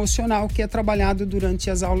socioemocional que é trabalhado durante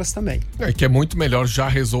as aulas também. Que é muito melhor já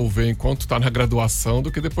resolver enquanto está na graduação do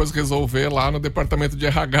que depois resolver lá no departamento de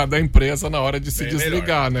RH da empresa na hora de se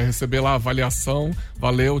desligar, né? Receber lá a avaliação,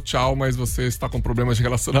 valeu, tchau, mas você está com problemas de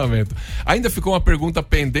relacionamento. Ainda ficou uma pergunta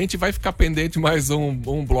pendente, vai ficar pendente mais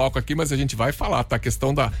um bloco aqui, mas a gente vai falar, tá? A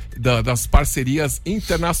questão das parcerias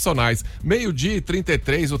internacionais.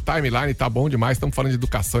 12:33, o timeline tá bom demais, estamos falando de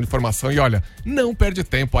educação, de formação e olha, não perde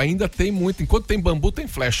tempo, ainda tem muito, enquanto tem bambu tem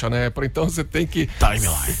flecha, né? Então você tem que...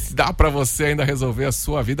 Timeline. Dá pra você ainda resolver a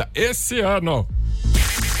sua vida esse ano.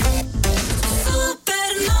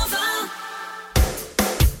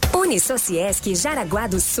 UniSociesc Jaraguá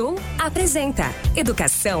do Sul apresenta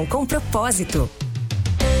Educação com Propósito.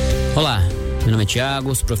 Olá, Meu nome é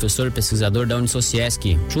Thiago, sou professor e pesquisador da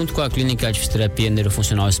UniSociesc. Junto com a Clínica de Fisioterapia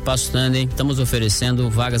Neurofuncional Espaço Tandem, estamos oferecendo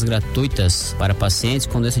vagas gratuitas para pacientes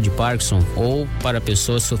com doença de Parkinson ou para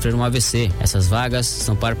pessoas que sofreram um AVC. Essas vagas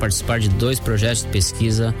são para participar de 2 projetos de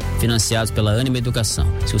pesquisa financiados pela Anima Educação.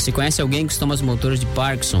 Se você conhece alguém com sintomas motores de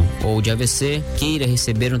Parkinson ou de AVC, queira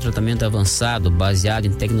receber um tratamento avançado baseado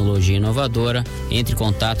em tecnologia inovadora, entre em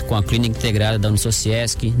contato com a Clínica Integrada da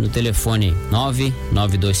UniSociesc no telefone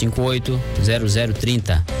 99258-0030.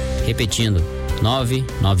 Repetindo,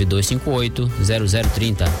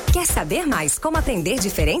 99258-0030. Quer saber mais como aprender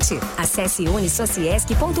diferente? Acesse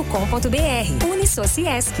unisociesc.com.br.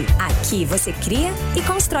 UniSociesc. Aqui você cria e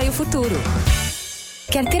constrói o futuro.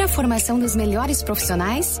 Quer ter a formação dos melhores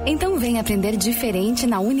profissionais? Então vem aprender diferente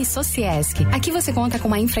na UniSociesc. Aqui você conta com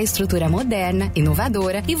uma infraestrutura moderna,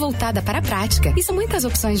 inovadora e voltada para a prática. E são muitas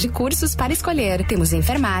opções de cursos para escolher. Temos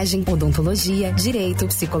enfermagem, odontologia, direito,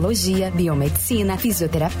 psicologia, biomedicina,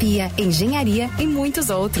 fisioterapia, engenharia e muitos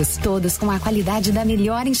outros. Todos com a qualidade da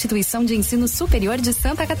melhor instituição de ensino superior de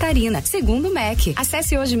Santa Catarina, segundo o MEC.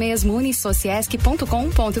 Acesse hoje mesmo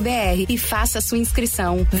unisociesc.com.br e faça sua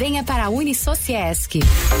inscrição. Venha para a UniSociesc.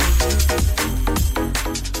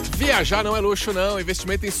 Viajar não é luxo, não.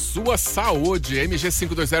 Investimento em sua saúde. A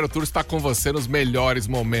MG520 Tours está com você nos melhores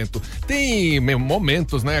momentos. Tem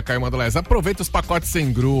momentos, né, Caio Mandolés? Aproveita os pacotes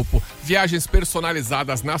em grupo, viagens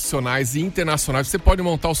personalizadas nacionais e internacionais. Você pode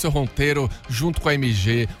montar o seu roteiro junto com a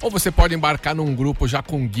MG, ou você pode embarcar num grupo já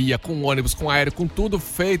com guia, com ônibus, com aéreo, com tudo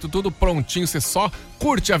feito, tudo prontinho. Você só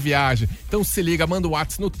curte a viagem. Então se liga, manda o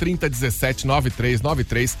WhatsApp no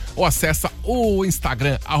 3017-9393 ou acessa o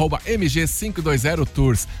Instagram, @MG520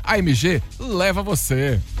 Tours. A MG leva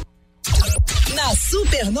você. Na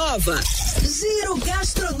Supernova, Giro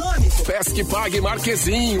Gastronômico. Pesque Pague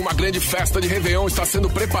Marquezim, uma grande festa de Réveillon está sendo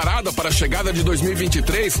preparada para a chegada de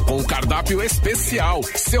 2023 com um cardápio especial.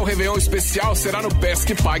 Seu Réveillon especial será no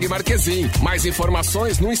Pesque Pague Marquezim. Mais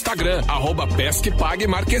informações no Instagram, @Pesque Pague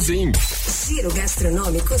Marquezim. Giro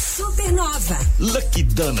Gastronômico Supernova. Lucky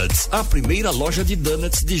Donuts, a primeira loja de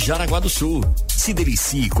donuts de Jaraguá do Sul. Se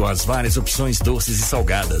delicie com as várias opções doces e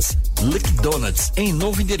salgadas. Lucky Donuts em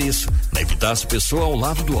novo endereço, na Epitácio Pessoa, ao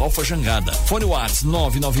lado do Alfa Jangada. Fone WhatsApp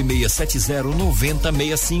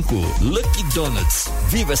 996709065. Lucky Donuts.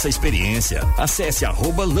 Viva essa experiência. Acesse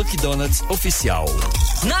 @Lucky Donuts Oficial.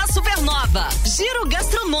 Na Supernova, Giro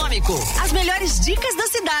Gastronômico. As melhores dicas da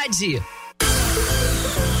cidade.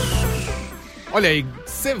 Olha aí,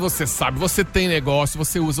 se você sabe, você tem negócio,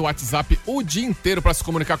 você usa o WhatsApp o dia inteiro para se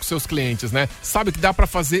comunicar com seus clientes, né? Sabe que dá para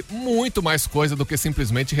fazer muito mais coisa do que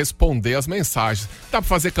simplesmente responder as mensagens. Dá para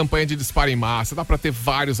fazer campanha de disparo em massa, dá para ter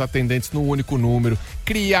vários atendentes no único número,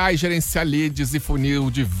 criar e gerenciar leads e funil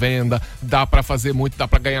de venda, dá para fazer muito, dá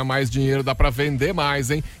para ganhar mais dinheiro, dá para vender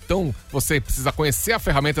mais, hein? Então, você precisa conhecer a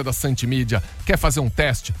ferramenta da Santimídia. Quer fazer um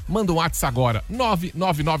teste? Manda um WhatsApp agora,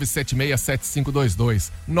 999767522,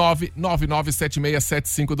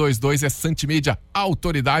 999767522 é Santimídia,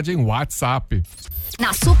 autoridade em WhatsApp.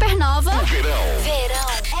 Na Supernova,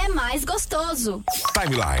 Verão é mais gostoso.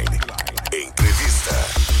 Timeline Entrevista.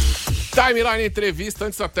 Timeline Entrevista,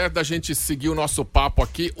 antes até da gente seguir o nosso papo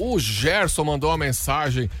aqui, o Gerson mandou uma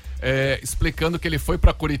mensagem explicando que ele foi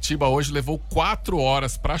para Curitiba hoje, levou 4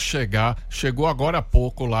 horas para chegar, chegou agora há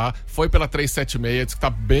pouco lá, foi pela 376, disse que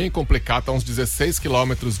tá bem complicado, tá uns 16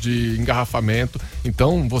 quilômetros de engarrafamento.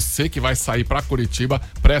 Então você que vai sair para Curitiba,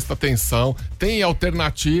 presta atenção, tem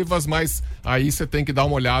alternativas, mas aí você tem que dar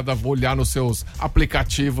uma olhada, olhar nos seus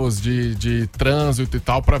aplicativos de trânsito e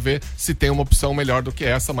tal, para ver se tem uma opção melhor do que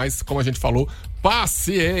essa, mas como a gente falou,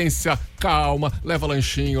 paciência, calma, leva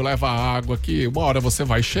lanchinho, leva água, que uma hora você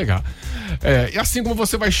vai chegar. E assim como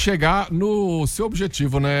você vai chegar no seu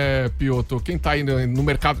objetivo, né, Piotto? Quem tá aí no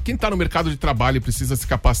mercado, quem tá no mercado de trabalho e precisa se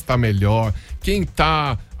capacitar melhor, quem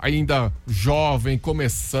tá ainda jovem,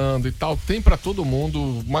 começando e tal, tem para todo mundo,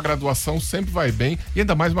 uma graduação sempre vai bem, e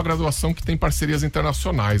ainda mais uma graduação que tem parcerias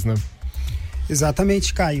internacionais, né?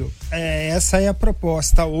 Exatamente, Caio. Essa é a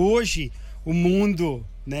proposta. Hoje, o mundo,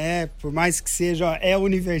 né, por mais que seja, é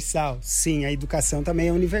universal. Sim, a educação também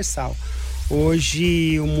é universal.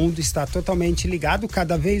 Hoje o mundo está totalmente ligado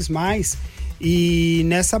cada vez mais, e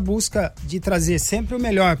nessa busca de trazer sempre o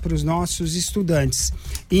melhor para os nossos estudantes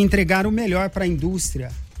e entregar o melhor para a indústria,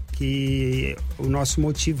 que o nosso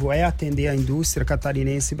motivo é atender a indústria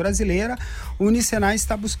catarinense e brasileira, o UniSenai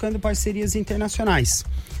está buscando parcerias internacionais.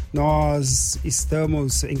 Nós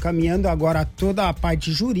estamos encaminhando agora toda a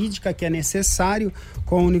parte jurídica que é necessário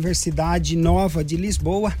com a Universidade Nova de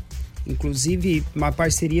Lisboa, inclusive uma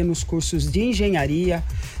parceria nos cursos de engenharia,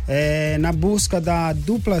 na busca da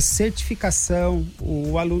dupla certificação.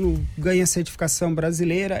 O aluno ganha certificação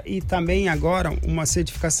brasileira e também agora uma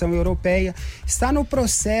certificação europeia. Está no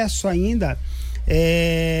processo ainda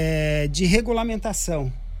de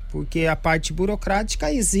regulamentação, porque a parte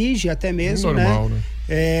burocrática exige até mesmo, normal, né?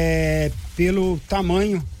 Pelo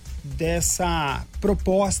tamanho dessa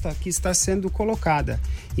proposta que está sendo colocada.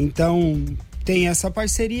 Então, tem essa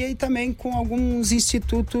parceria e também com alguns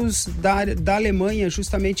institutos da Alemanha,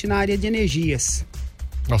 justamente na área de energias.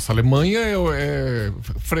 Nossa, a Alemanha é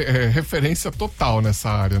referência total nessa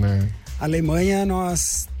área, né? A Alemanha,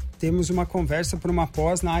 nós temos uma conversa para uma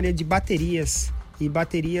pós na área de baterias. E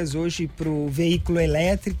baterias hoje para o veículo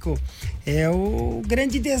elétrico é o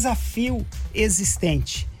grande desafio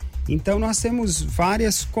existente. Então nós temos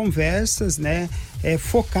várias conversas, né,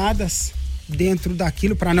 focadas dentro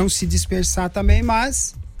daquilo para não se dispersar também,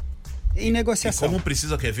 mas em negociação. E como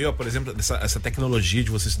precisa, quer ver, ó, por exemplo, essa tecnologia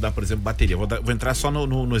de você estudar, por exemplo, bateria. Vou entrar só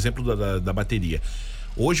no exemplo da bateria.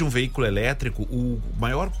 Hoje um veículo elétrico, o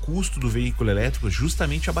maior custo do veículo elétrico é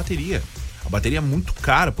justamente a bateria. A bateria é muito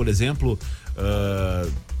cara, por exemplo,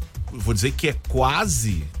 vou dizer que é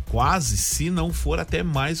quase, se não for até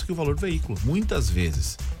mais do que o valor do veículo, muitas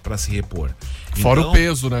vezes, para se repor. Fora o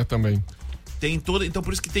peso, né, também. Então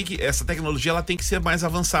por isso que essa tecnologia ela tem que ser mais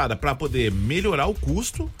avançada para poder melhorar o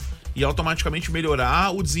custo e automaticamente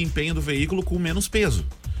melhorar o desempenho do veículo com menos peso.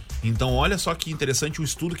 Então olha só que interessante o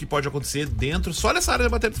estudo que pode acontecer dentro, só nessa área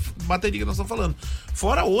da bateria que nós estamos falando.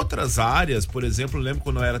 Fora outras áreas, por exemplo, eu lembro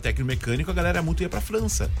quando eu era técnico mecânico, a galera muito ia para a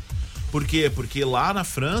França. Por quê? Porque lá na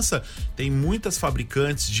França tem muitas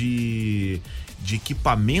fabricantes de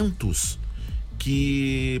equipamentos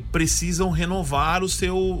que precisam renovar.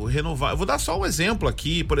 Eu vou dar só um exemplo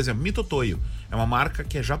aqui, por exemplo, Mitutoyo. É uma marca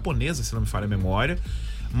que é japonesa, se não me falha a memória,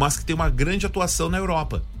 mas que tem uma grande atuação na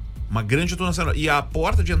Europa. E a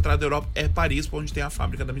porta de entrada da Europa é Paris, onde tem a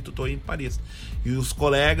fábrica da Mitutoyo em Paris. E os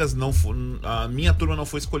colegas, a minha turma não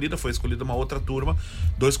foi escolhida uma outra turma.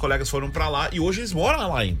 2 colegas foram para lá e hoje eles moram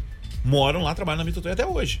lá ainda. Moram lá, trabalham na Mitutoyo até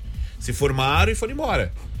hoje. Se formaram e foram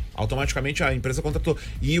embora. Automaticamente a empresa contratou.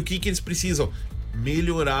 E o que eles precisam?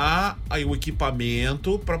 Melhorar aí o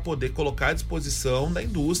equipamento para poder colocar à disposição da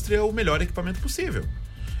indústria o melhor equipamento possível.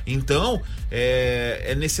 Então,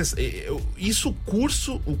 é necessário.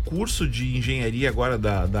 O curso de engenharia agora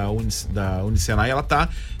da UniSenai, ela está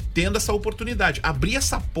tendo essa oportunidade. Abrir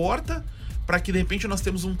essa porta para que de repente nós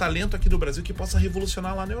temos um talento aqui do Brasil que possa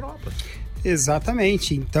revolucionar lá na Europa.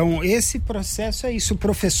 Exatamente. Então esse processo é isso.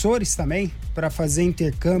 Professores também para fazer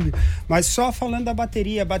intercâmbio, mas só falando da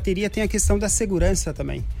bateria, a bateria tem a questão da segurança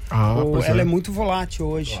também. Ela é muito volátil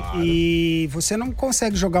hoje, claro. E você não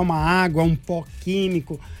consegue jogar uma água, um pó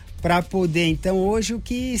químico para poder. Então hoje o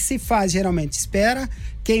que se faz geralmente? Espera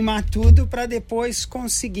queimar tudo para depois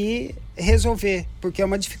conseguir resolver, porque é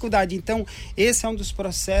uma dificuldade. Então esse é um dos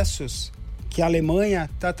processos que a Alemanha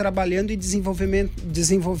está trabalhando e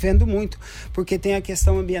desenvolvendo muito, porque tem a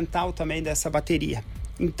questão ambiental também dessa bateria.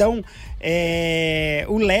 Então,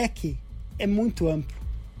 o leque é muito amplo,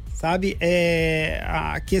 sabe?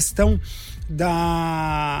 A questão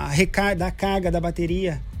da carga da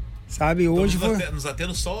bateria, sabe? Hoje nos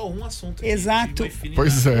atendo só a um assunto. Exato.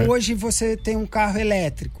 Pois é. Hoje você tem um carro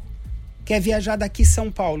elétrico, quer viajar daqui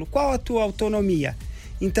São Paulo, qual a tua autonomia?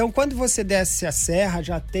 Então, quando você desce a serra,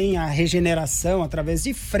 já tem a regeneração através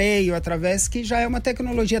de freio, através que já é uma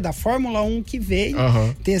tecnologia da Fórmula 1 que veio,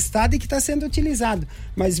 testada e que está sendo utilizado.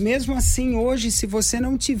 Mas mesmo assim, hoje, se você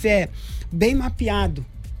não tiver bem mapeado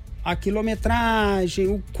a quilometragem,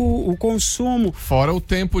 o consumo... Fora o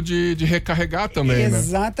tempo de recarregar também,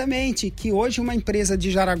 Exatamente, né? Que hoje uma empresa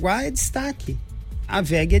de Jaraguá é destaque. A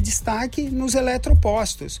VEG é destaque nos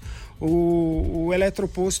eletropostos. O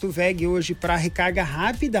eletroposto VEG hoje para recarga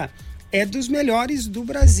rápida é dos melhores do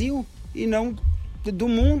Brasil e não do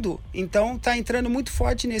mundo. Então está entrando muito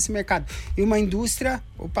forte nesse mercado. E uma indústria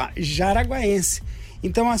jaraguaense.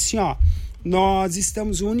 Então assim, nós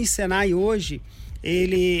estamos, o UniSenai hoje,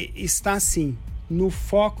 ele está assim, no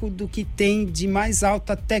foco do que tem de mais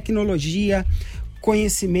alta tecnologia,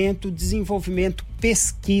 conhecimento, desenvolvimento,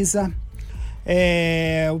 pesquisa.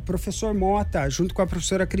 O professor Mota, junto com a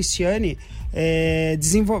professora Cristiane,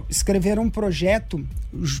 escreveram um projeto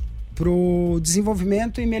para o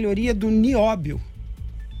desenvolvimento e melhoria do nióbio.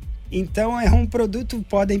 Então é um produto,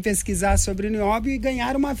 podem pesquisar sobre o nióbio e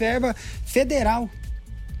ganhar uma verba federal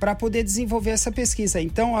para poder desenvolver essa pesquisa.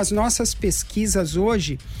 Então as nossas pesquisas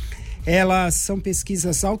hoje, elas são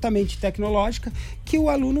pesquisas altamente tecnológicas que o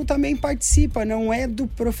aluno também participa, não é do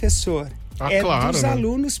professor. dos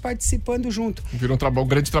alunos participando junto. Vira um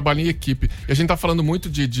grande trabalho em equipe. E a gente tá falando muito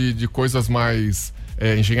de coisas mais...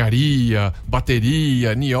 engenharia,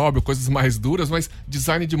 bateria, nióbio, coisas mais duras, mas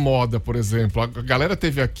design de moda, por exemplo. A galera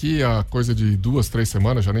teve aqui a coisa de 2-3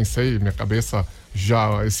 semanas, já nem sei, minha cabeça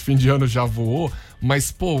esse fim de ano já voou,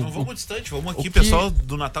 mas pô... Não vamos distante, vamos aqui, o pessoal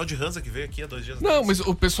do Natal de Hansa que veio aqui há 2 dias. Não, mas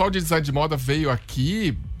o pessoal de design de moda veio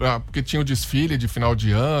aqui porque tinha o desfile de final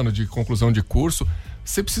de ano, de conclusão de curso.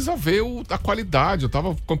 Você precisa ver a qualidade. Eu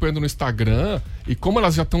tava acompanhando no Instagram e como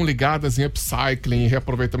elas já estão ligadas em upcycling, em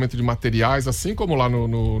reaproveitamento de materiais, assim como lá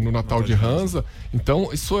no Natal de Hansa. Então,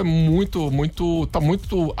 isso é tá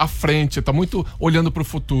muito à frente, tá muito olhando para o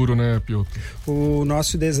futuro, né, Piotto? O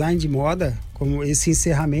nosso design de moda, como esse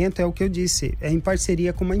encerramento, é o que eu disse, é em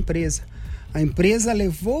parceria com uma empresa. A empresa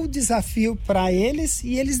levou o desafio para eles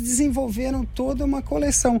e eles desenvolveram toda uma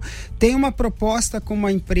coleção. Tem uma proposta com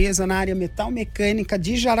uma empresa na área metal mecânica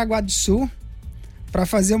de Jaraguá do Sul para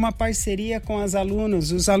fazer uma parceria com os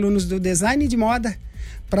alunos do design de moda,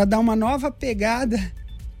 para dar uma nova pegada,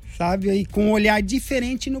 sabe? E com um olhar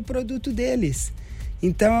diferente no produto deles.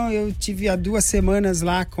 Então eu tive há 2 semanas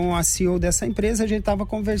lá com a CEO dessa empresa, a gente estava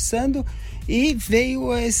conversando e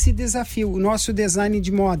veio esse desafio. O nosso design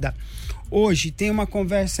de moda hoje tem uma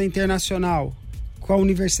conversa internacional com a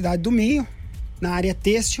Universidade do Minho, na área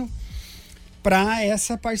têxtil, para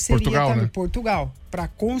essa parceria também, Portugal, para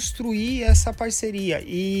construir essa parceria.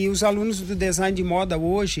 E os alunos do design de moda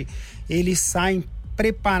hoje, eles saem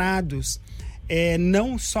preparados,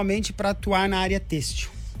 não somente para atuar na área têxtil,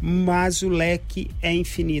 mas o leque é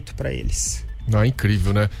infinito para eles. Não, é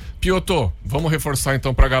incrível, né? Piotto, vamos reforçar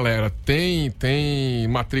então pra galera. Tem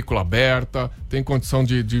matrícula aberta, tem condição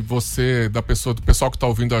do pessoal que tá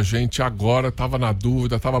ouvindo a gente agora, tava na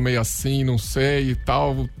dúvida, tava meio assim, não sei e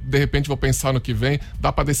tal, de repente vou pensar no que vem,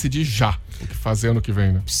 dá pra decidir já o que fazer ano que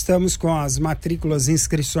vem, né? Estamos com as matrículas e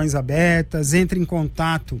inscrições abertas, entre em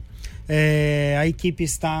contato. A equipe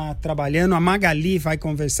está trabalhando, a Magali vai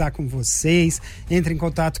conversar com vocês, entre em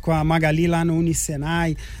contato com a Magali lá no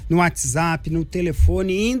UniSenai, no WhatsApp, no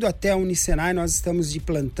telefone, indo até a UniSenai. Nós estamos de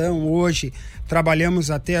plantão hoje,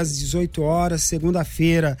 trabalhamos até às 18 horas,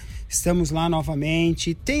 segunda-feira estamos lá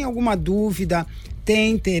novamente. Tem alguma dúvida,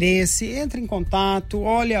 tem interesse, entre em contato,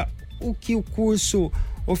 olha o que o curso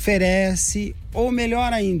oferece, ou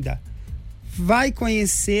melhor ainda, vai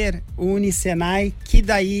conhecer o UniSenai, que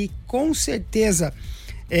daí com certeza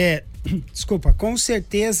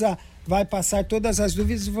vai passar todas as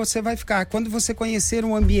dúvidas e você vai ficar. Quando você conhecer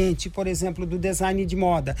um ambiente, por exemplo, do design de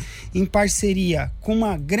moda, em parceria com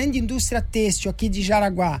uma grande indústria têxtil aqui de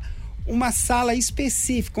Jaraguá, uma sala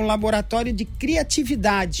específica, um laboratório de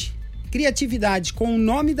criatividade com o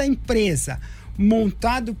nome da empresa,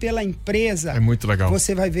 montado pela empresa, é muito legal.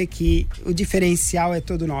 Você vai ver que o diferencial é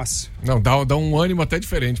todo nosso. Não, dá um ânimo até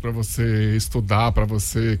diferente para você estudar, para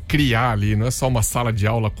você criar ali, não é só uma sala de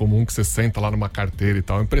aula comum que você senta lá numa carteira e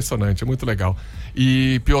tal, é impressionante, é muito legal.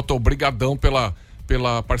 E Piotto, brigadão pela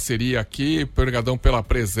parceria aqui, brigadão pela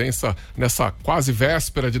presença nessa quase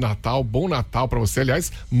véspera de Natal. Bom Natal para você.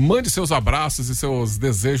 Aliás, mande seus abraços e seus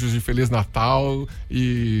desejos de Feliz Natal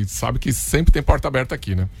e sabe que sempre tem porta aberta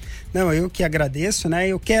aqui, né? Não, eu que agradeço, né?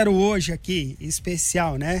 Eu quero hoje aqui,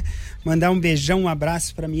 especial, né? Mandar um beijão, um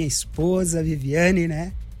abraço para minha esposa, Viviane,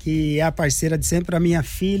 né? Que é a parceira de sempre, a minha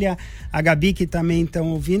filha, a Gabi, que também estão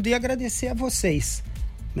ouvindo, e agradecer a vocês,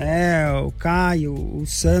 né? O Caio, o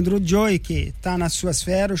Sandro, o Joey, que tá na sua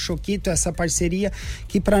esfera, o Choquito, essa parceria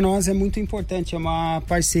que para nós é muito importante, é uma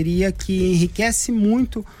parceria que enriquece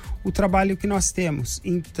muito o trabalho que nós temos.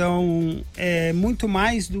 Então, é muito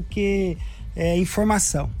mais do que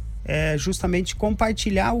informação. É justamente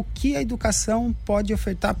compartilhar o que a educação pode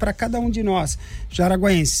ofertar para cada um de nós,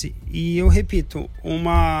 jaraguense. E eu repito,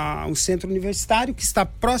 um centro universitário que está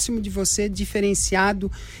próximo de você,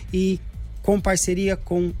 diferenciado e com parceria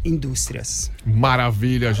com indústrias.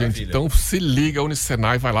 Maravilha, gente. Então se liga,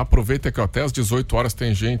 UniSenai, vai lá, aproveita que até às 18 horas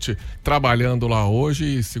tem gente trabalhando lá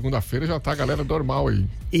hoje e segunda-feira já tá a galera normal aí.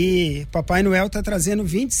 E Papai Noel tá trazendo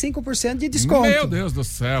 25% de desconto. Meu Deus do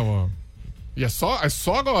céu, ó. E é só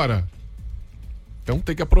agora. Então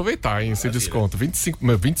tem que aproveitar, hein, esse desconto.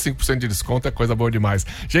 25% de desconto é coisa boa demais.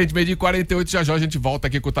 Gente, 12h48, já a gente volta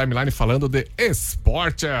aqui com o Timeline falando de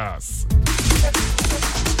esportes.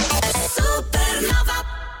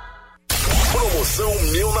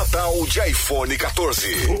 Promoção Meu Natal de iPhone 14.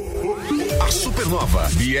 A Super Supernova,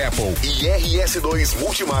 de Apple e RS2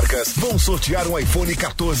 Multimarcas vão sortear um iPhone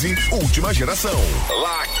 14 última geração.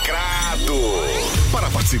 Lacrado! Para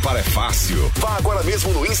participar é fácil. Vá agora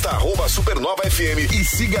mesmo no Insta @SupernovaFM e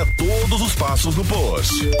siga todos os passos do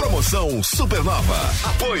post. Promoção Supernova.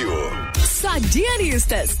 Apoio. Só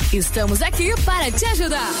diaristas. Estamos aqui para te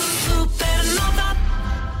ajudar. Supernova.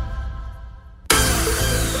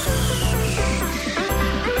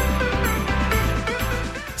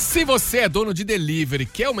 Se você é dono de delivery,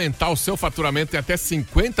 quer aumentar o seu faturamento em até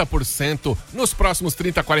 50% nos próximos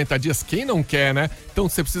 30, 40 dias, quem não quer, né? Então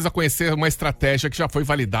você precisa conhecer uma estratégia que já foi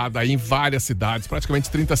validada aí em várias cidades, praticamente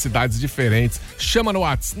 30 cidades diferentes. Chama no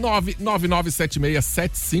WhatsApp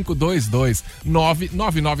 999767522.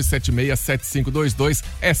 999767522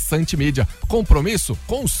 é Santimídia. Compromisso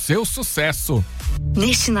com o seu sucesso.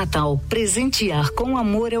 Neste Natal, presentear com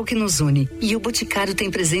amor é o que nos une. E o Boticário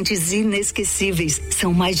tem presentes inesquecíveis.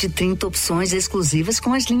 São mais de 30 opções exclusivas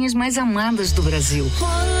com as linhas mais amadas do Brasil.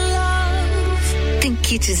 Tem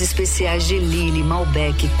kits especiais de Lili,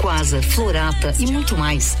 Malbec, Quasar, Florata e muito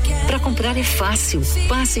mais. Para comprar é fácil.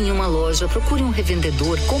 Passe em uma loja, procure um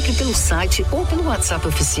revendedor, compre pelo site ou pelo WhatsApp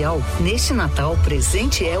oficial. Neste Natal,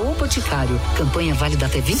 presente é o Boticário. Campanha válida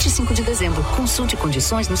até 25 de dezembro. Consulte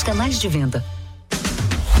condições nos canais de venda.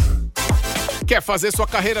 Quer fazer sua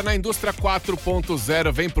carreira na indústria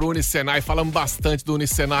 4.0? Vem pro UniSenai. Falamos bastante do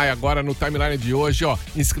UniSenai agora no timeline de hoje, ó.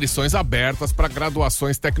 Inscrições abertas para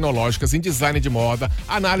graduações tecnológicas em design de moda,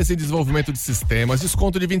 análise e desenvolvimento de sistemas,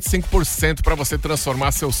 desconto de 25% para você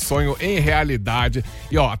transformar seu sonho em realidade.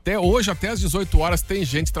 E ó, até hoje, até às 18 horas, tem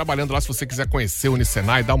gente trabalhando lá. Se você quiser conhecer o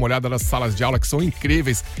UniSenai, dá uma olhada nas salas de aula que são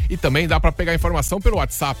incríveis. E também dá para pegar informação pelo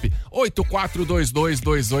WhatsApp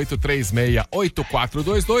 84222836,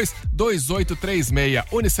 84222836.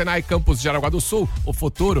 UniSenai Campus de Jaraguá do Sul. O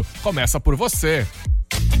futuro começa por você.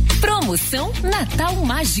 Promoção Natal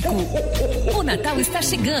Mágico. O Natal está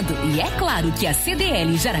chegando e é claro que a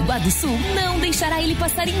CDL Jaraguá do Sul não deixará ele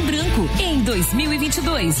passar em branco. Em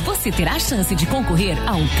 2022, você terá a chance de concorrer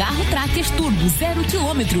a um carro Tracker Turbo 0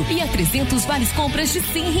 km e a 300 vales compras de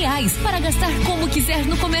R$100 para gastar como quiser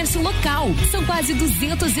no comércio local. São quase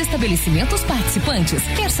 200 estabelecimentos participantes.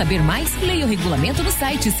 Quer saber mais? Leia o regulamento no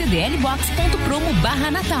site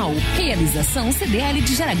cdlbox.promo/Natal. Realização CDL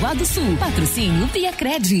de Jaraguá do Sul. Patrocínio Via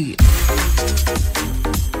Cred.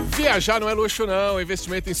 Viajar não é luxo não,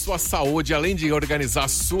 investimento em sua saúde. Além de organizar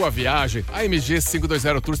sua viagem, a MG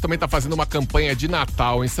 520 Tours também está fazendo uma campanha de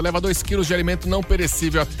Natal, hein? Você leva 2 quilos de alimento não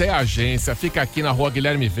perecível até a agência, fica aqui na rua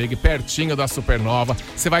Guilherme Veig, pertinho da Supernova.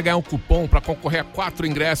 Você vai ganhar um cupom para concorrer a 4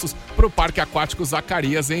 ingressos para o Parque Aquático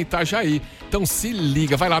Zacarias em Itajaí. Então se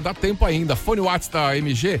liga, vai lá, dá tempo ainda. Fone WhatsApp da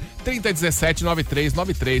MG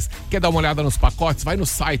 3017-9393. Quer dar uma olhada nos pacotes? Vai no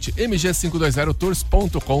site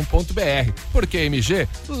mg520tours.com.br, porque a MG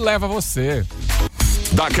leva você.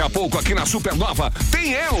 Daqui a pouco aqui na Supernova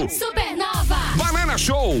tem eu. Supernova. Banana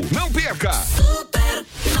Show, não perca.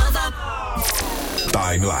 Supernova.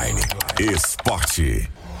 Timeline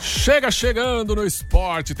Esporte. Chegando no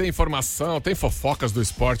esporte, tem informação, tem fofocas do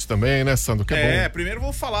esporte também, né, Sandro? Que é bom. Primeiro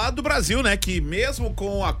vou falar do Brasil, né, que mesmo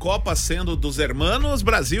com a Copa sendo dos hermanos,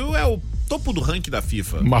 Brasil é o topo do ranking da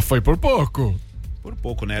FIFA. Mas foi por pouco. Por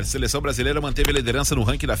pouco, né? A seleção brasileira manteve a liderança no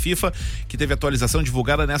ranking da FIFA, que teve atualização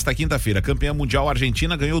divulgada nesta quinta-feira. Campeã mundial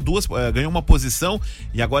Argentina ganhou uma posição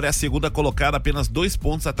e agora é a segunda colocada, apenas 2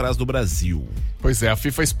 pontos atrás do Brasil. Pois é, a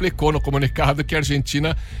FIFA explicou no comunicado que a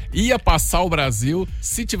Argentina ia passar o Brasil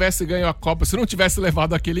se tivesse ganho a Copa, se não tivesse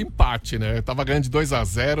levado aquele empate, né? Tava ganhando de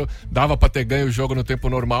 2-0, dava pra ter ganho o jogo no tempo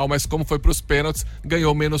normal, mas como foi pros pênaltis,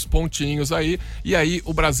 ganhou menos pontinhos aí, e aí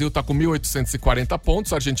o Brasil tá com 1.840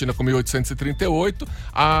 pontos, a Argentina com 1.838,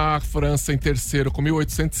 a França em terceiro com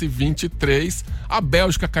 1.823, a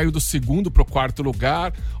Bélgica caiu do segundo pro quarto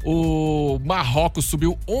lugar, o Marrocos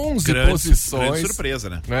subiu 11 posições. Grande surpresa,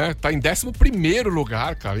 né? Tá em 11º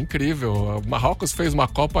lugar, cara, incrível. O Marrocos fez uma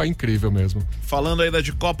Copa incrível mesmo. Falando ainda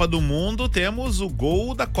de Copa do Mundo, temos o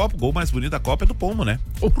gol da Copa, o gol mais bonito da Copa é do Pombo, né?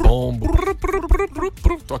 O Pombo.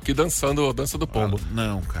 Tô aqui dançando a dança do Pombo.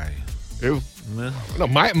 Não, Caio. Não,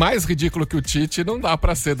 mais ridículo que o Tite não dá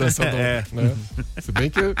pra ser dançador, né? Se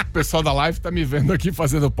bem que o pessoal da live tá me vendo aqui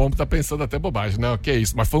fazendo pombo, tá pensando até bobagem. Não, que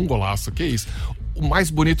isso, mas foi um golaço, que isso. O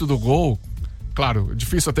mais bonito do gol, claro,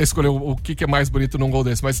 difícil até escolher o que é mais bonito num gol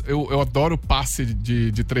desse, mas eu adoro o passe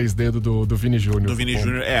de 3 dedos do Vini Júnior. Do Vini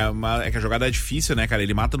Júnior, é que a jogada é difícil, né, cara?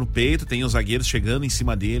 Ele mata no peito, tem os zagueiros chegando em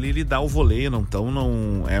cima dele e ele dá o voleio, então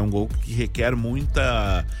não é um gol que requer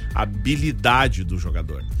muita habilidade do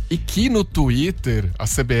jogador. E que no Twitter, a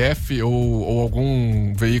CBF ou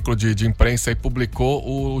algum veículo de imprensa aí publicou,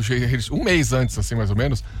 um mês antes, assim, mais ou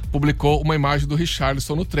menos, publicou uma imagem do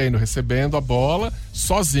Richarlison no treino, recebendo a bola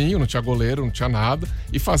sozinho, não tinha goleiro, não tinha nada,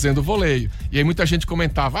 e fazendo voleio. E aí muita gente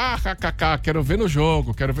comentava, quero ver no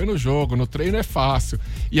jogo, no treino é fácil.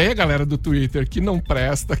 E aí a galera do Twitter, que não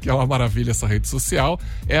presta, que é uma maravilha essa rede social,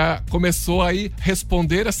 começou aí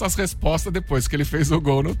responder essas respostas depois que ele fez o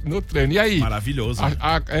gol no treino. E aí? Maravilhoso.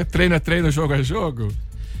 Treino é treino, jogo é jogo?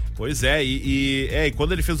 Pois é, e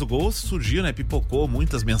quando ele fez o gol, surgiu, né? Pipocou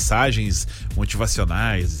muitas mensagens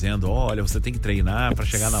motivacionais, dizendo, olha, você tem que treinar pra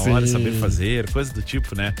chegar na hora e saber fazer, coisa do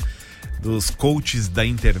tipo, né? Dos coaches da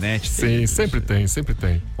internet. Sim, sempre tem.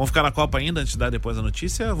 Vamos ficar na Copa ainda, antes de dar depois a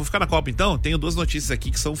notícia? Vou ficar na Copa então? Tenho 2 notícias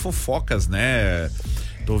aqui que são fofocas, né?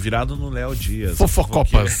 Tô virado no Léo Dias.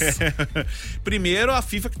 Fofocopas. Primeiro, a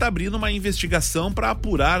FIFA que tá abrindo uma investigação para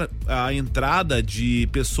apurar a entrada de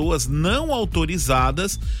pessoas não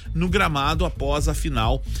autorizadas no gramado após a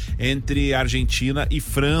final entre Argentina e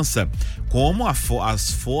França. Como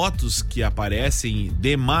as fotos que aparecem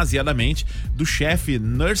demasiadamente do chefe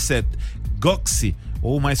Nurset Goxi,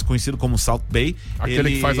 ou mais conhecido como Salt Bay.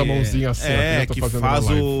 Aquele que faz a mãozinha assim, que faz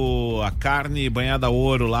a carne banhada a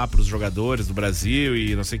ouro lá pros jogadores do Brasil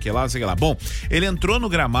e não sei o que lá. Bom, ele entrou no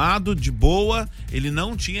gramado de boa, ele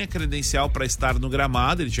não tinha credencial para estar no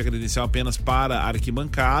gramado, ele tinha credencial apenas para a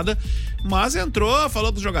arquibancada, mas entrou,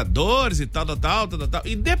 falou com os jogadores e tal,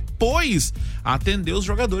 e depois atendeu os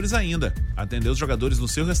jogadores ainda. Atendeu os jogadores no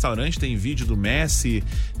seu restaurante, tem vídeo do Messi,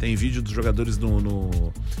 tem vídeo dos jogadores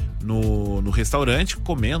no restaurante,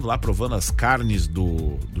 comendo lá, provando as carnes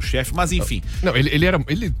do chefe, mas enfim. Não,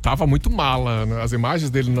 ele tava muito mala, né? As imagens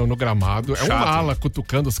dele no gramado, chato. Um mala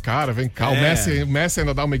cutucando os caras, vem cá, o Messi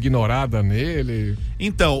ainda dá uma ignorada nele.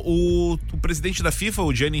 Então, o presidente da FIFA,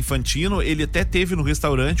 o Gianni Infantino, ele até teve no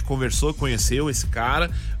restaurante, conversou, conheceu esse cara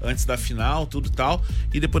antes da final, tudo e tal,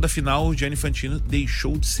 e depois da final o Gianni Infantino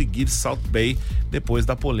deixou de seguir Salt Bay depois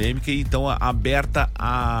da polêmica, e então aberta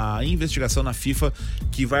a investigação na FIFA,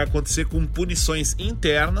 que vai acontecer com punições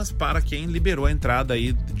internas para quem liberou a entrada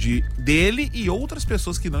aí dele e outras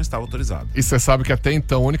pessoas que não estavam autorizadas. E você sabe que até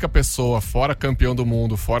então a única pessoa, fora campeão do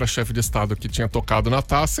mundo, fora chefe de estado, que tinha tocado na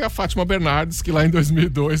taça é a Fátima Bernardes, que lá em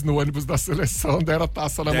 2002, no ônibus da seleção, deram a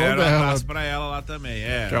taça na mão dela. Deram a taça pra ela lá também,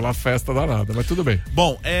 Aquela festa danada, mas tudo bem.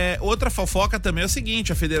 Bom, outra fofoca também é o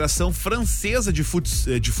seguinte, a Federação Francesa de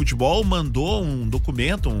Futebol mandou um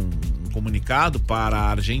documento, um comunicado para a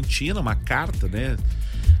Argentina, uma carta, né?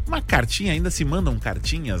 Uma cartinha, ainda se mandam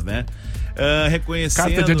cartinhas, né? Reconhecendo...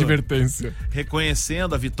 Carta de advertência.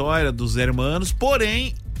 Reconhecendo a vitória dos hermanos,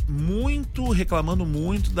 porém, reclamando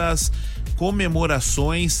muito das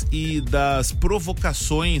comemorações e das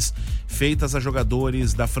provocações feitas a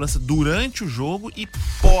jogadores da França durante o jogo e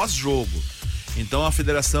pós-jogo. Então a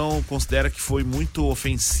federação considera que foi muito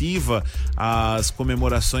ofensiva as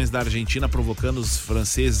comemorações da Argentina, provocando os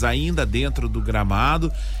franceses ainda dentro do gramado.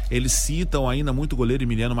 Eles citam ainda muito o goleiro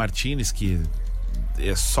Emiliano Martinez, que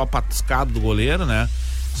é só patuscado do goleiro, né?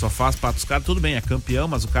 Só faz patuscado, tudo bem, é campeão,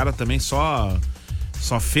 mas o cara também só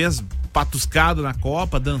fez patuscado na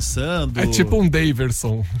Copa, dançando. É tipo um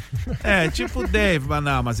Daverson. Tipo o Dave,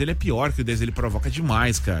 mas ele é pior que o Dave, ele provoca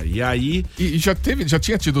demais, cara. E aí... E já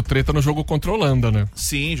tinha tido treta no jogo contra a Holanda, né?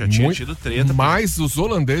 Sim, já tinha tido treta. Mas os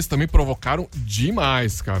holandeses também provocaram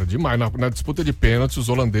demais, cara, demais. Na disputa de pênaltis, os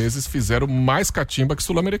holandeses fizeram mais catimba que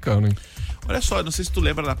sul-americano, hein? Olha só, não sei se tu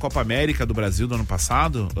lembra da Copa América do Brasil do ano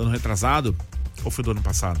passado, ano retrasado, ou foi do ano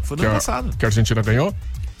passado? Foi do ano passado. Que a Argentina ganhou?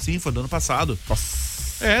 Sim, foi do ano passado. Nossa.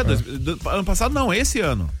 Ano passado não, esse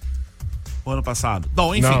ano. O ano passado.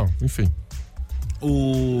 Não, enfim.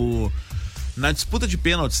 Na disputa de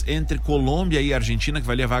pênaltis entre Colômbia e Argentina, que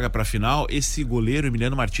valia vaga pra final, esse goleiro,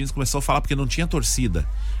 Emiliano Martins, começou a falar porque não tinha torcida.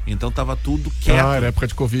 Então tava tudo quieto. Era época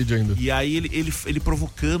de Covid ainda. E aí ele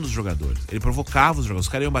provocando os jogadores. Ele provocava os jogadores.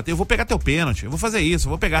 Os caras iam bater, eu vou pegar teu pênalti, eu vou fazer isso, eu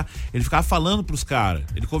vou pegar. Ele ficava falando pros caras.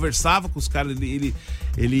 Ele conversava com os caras,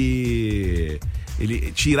 ele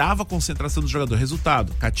tirava a concentração do jogador.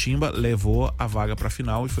 Resultado, Catimba levou a vaga pra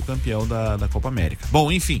final e foi campeão da Copa América.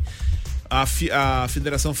 Bom, enfim, A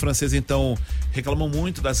Federação Francesa, então, reclamou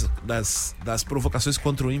muito das provocações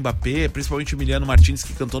contra o Mbappé, principalmente o Emiliano Martins,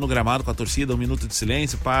 que cantou no gramado com a torcida, 1 minuto de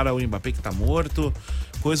silêncio para o Mbappé que tá morto.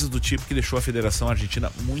 Coisas do tipo que deixou a Federação Argentina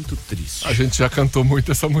muito triste. A gente já cantou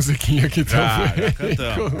muito essa musiquinha aqui também. Já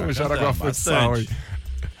cantamos. Com o Jaraguá Futsal.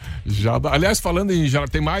 Aliás, falando em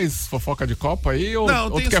tem mais fofoca de Copa aí? Ou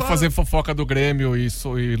tu quer fazer fofoca do Grêmio e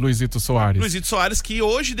Luizito Soares? Luizito Soares, que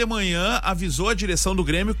hoje de manhã avisou a direção do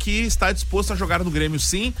Grêmio que está disposto a jogar no Grêmio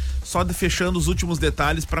sim, só fechando os últimos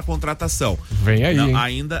detalhes para contratação. Vem aí, hein?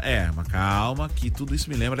 Ainda mas calma, que tudo isso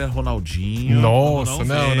me lembra Ronaldinho. Nossa,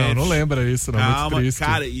 não lembra isso, não. Calma, muito triste.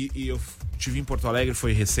 Cara, e eu estive em Porto Alegre,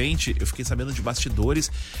 foi recente, eu fiquei sabendo de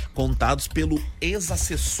bastidores contados pelo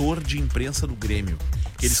ex-assessor de imprensa do Grêmio,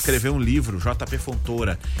 que ele escreveu um livro, JP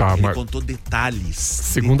Fontoura. Ele contou detalhes.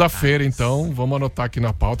 Segunda-feira, então, vamos anotar aqui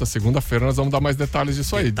na pauta. Segunda-feira nós vamos dar mais detalhes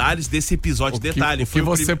disso aí. Detalhes desse episódio. O que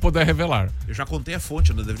você puder revelar. Eu já contei a fonte,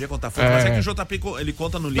 eu não deveria contar a fonte, mas é que o JP, ele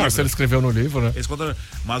conta no livro. Não, se ele escreveu no livro, né?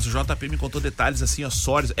 Mas o JP me contou detalhes assim,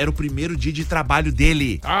 sólidos. Era o primeiro dia de trabalho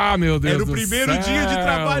dele. Ah, meu Deus do céu. Era o primeiro dia de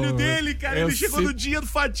trabalho dele, cara. Ele chegou no dia do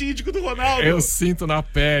fatídico do Ronaldo. Eu sinto na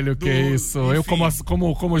pele o que é isso. Enfim.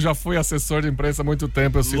 Eu, como já fui assessor de imprensa há muito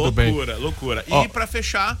tempo, eu sinto bem. Loucura. E pra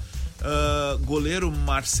fechar, goleiro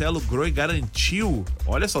Marcelo Groi garantiu,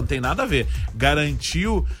 olha só, não tem nada a ver,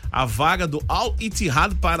 garantiu a vaga do Al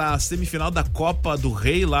Ittihad para a semifinal da Copa do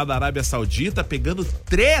Rei lá da Arábia Saudita, pegando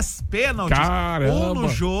 3 pênaltis. Caramba. 1 no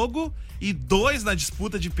jogo e 2 na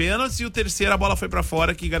disputa de pênaltis, e o terceiro a bola foi pra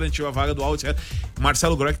fora, que garantiu a vaga do Al Ittihad.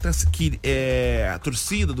 Marcelo Groi, que a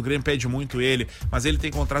torcida do Grêmio pede muito ele, mas ele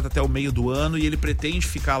tem contrato até o meio do ano e ele pretende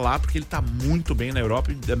ficar lá porque ele tá muito bem na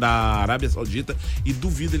Europa, na Arábia Saudita, e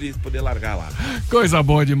duvido ele poder largar lá. Coisa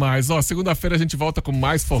boa demais. Segunda-feira a gente volta com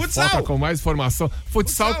mais fofoca, com mais informação.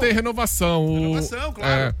 Futsal tem renovação.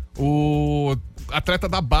 Claro. O atleta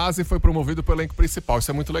da base foi promovido pro elenco principal.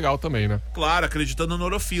 Isso é muito legal também, né? Claro, acreditando no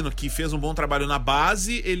Orofino, que fez um bom trabalho na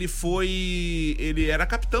base. Ele era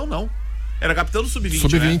capitão, não? Era capitão do Sub-20,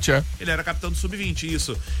 Sub-20, né? Ele era capitão do Sub-20,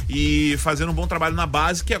 isso. E fazendo um bom trabalho na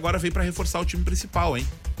base, que agora veio pra reforçar o time principal, hein?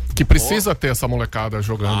 Que precisa ter essa molecada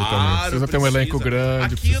jogando também. Precisa ter um elenco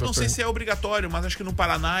grande. Aqui eu não sei se é obrigatório, mas acho que no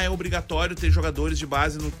Paraná é obrigatório ter jogadores de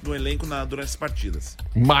base no elenco durante as partidas.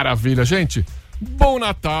 Maravilha, gente. Bom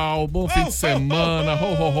Natal, bom fim de semana.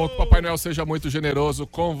 Ho, ho, ho, que o Papai Noel seja muito generoso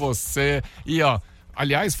com você. E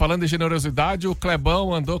aliás, falando em generosidade, o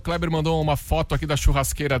Kleber mandou uma foto aqui da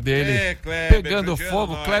churrasqueira dele. Kleber, pegando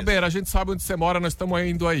fogo. nós. Kleber, a gente sabe onde você mora, nós estamos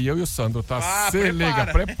indo aí, eu e o Sandro, tá? Liga,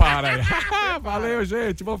 prepara aí. Valeu,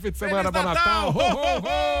 gente, bom fim de semana, bom Natal. Ho,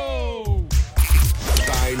 ho, ho.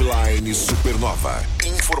 Timeline Supernova.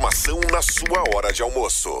 Informação na sua hora de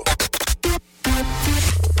almoço.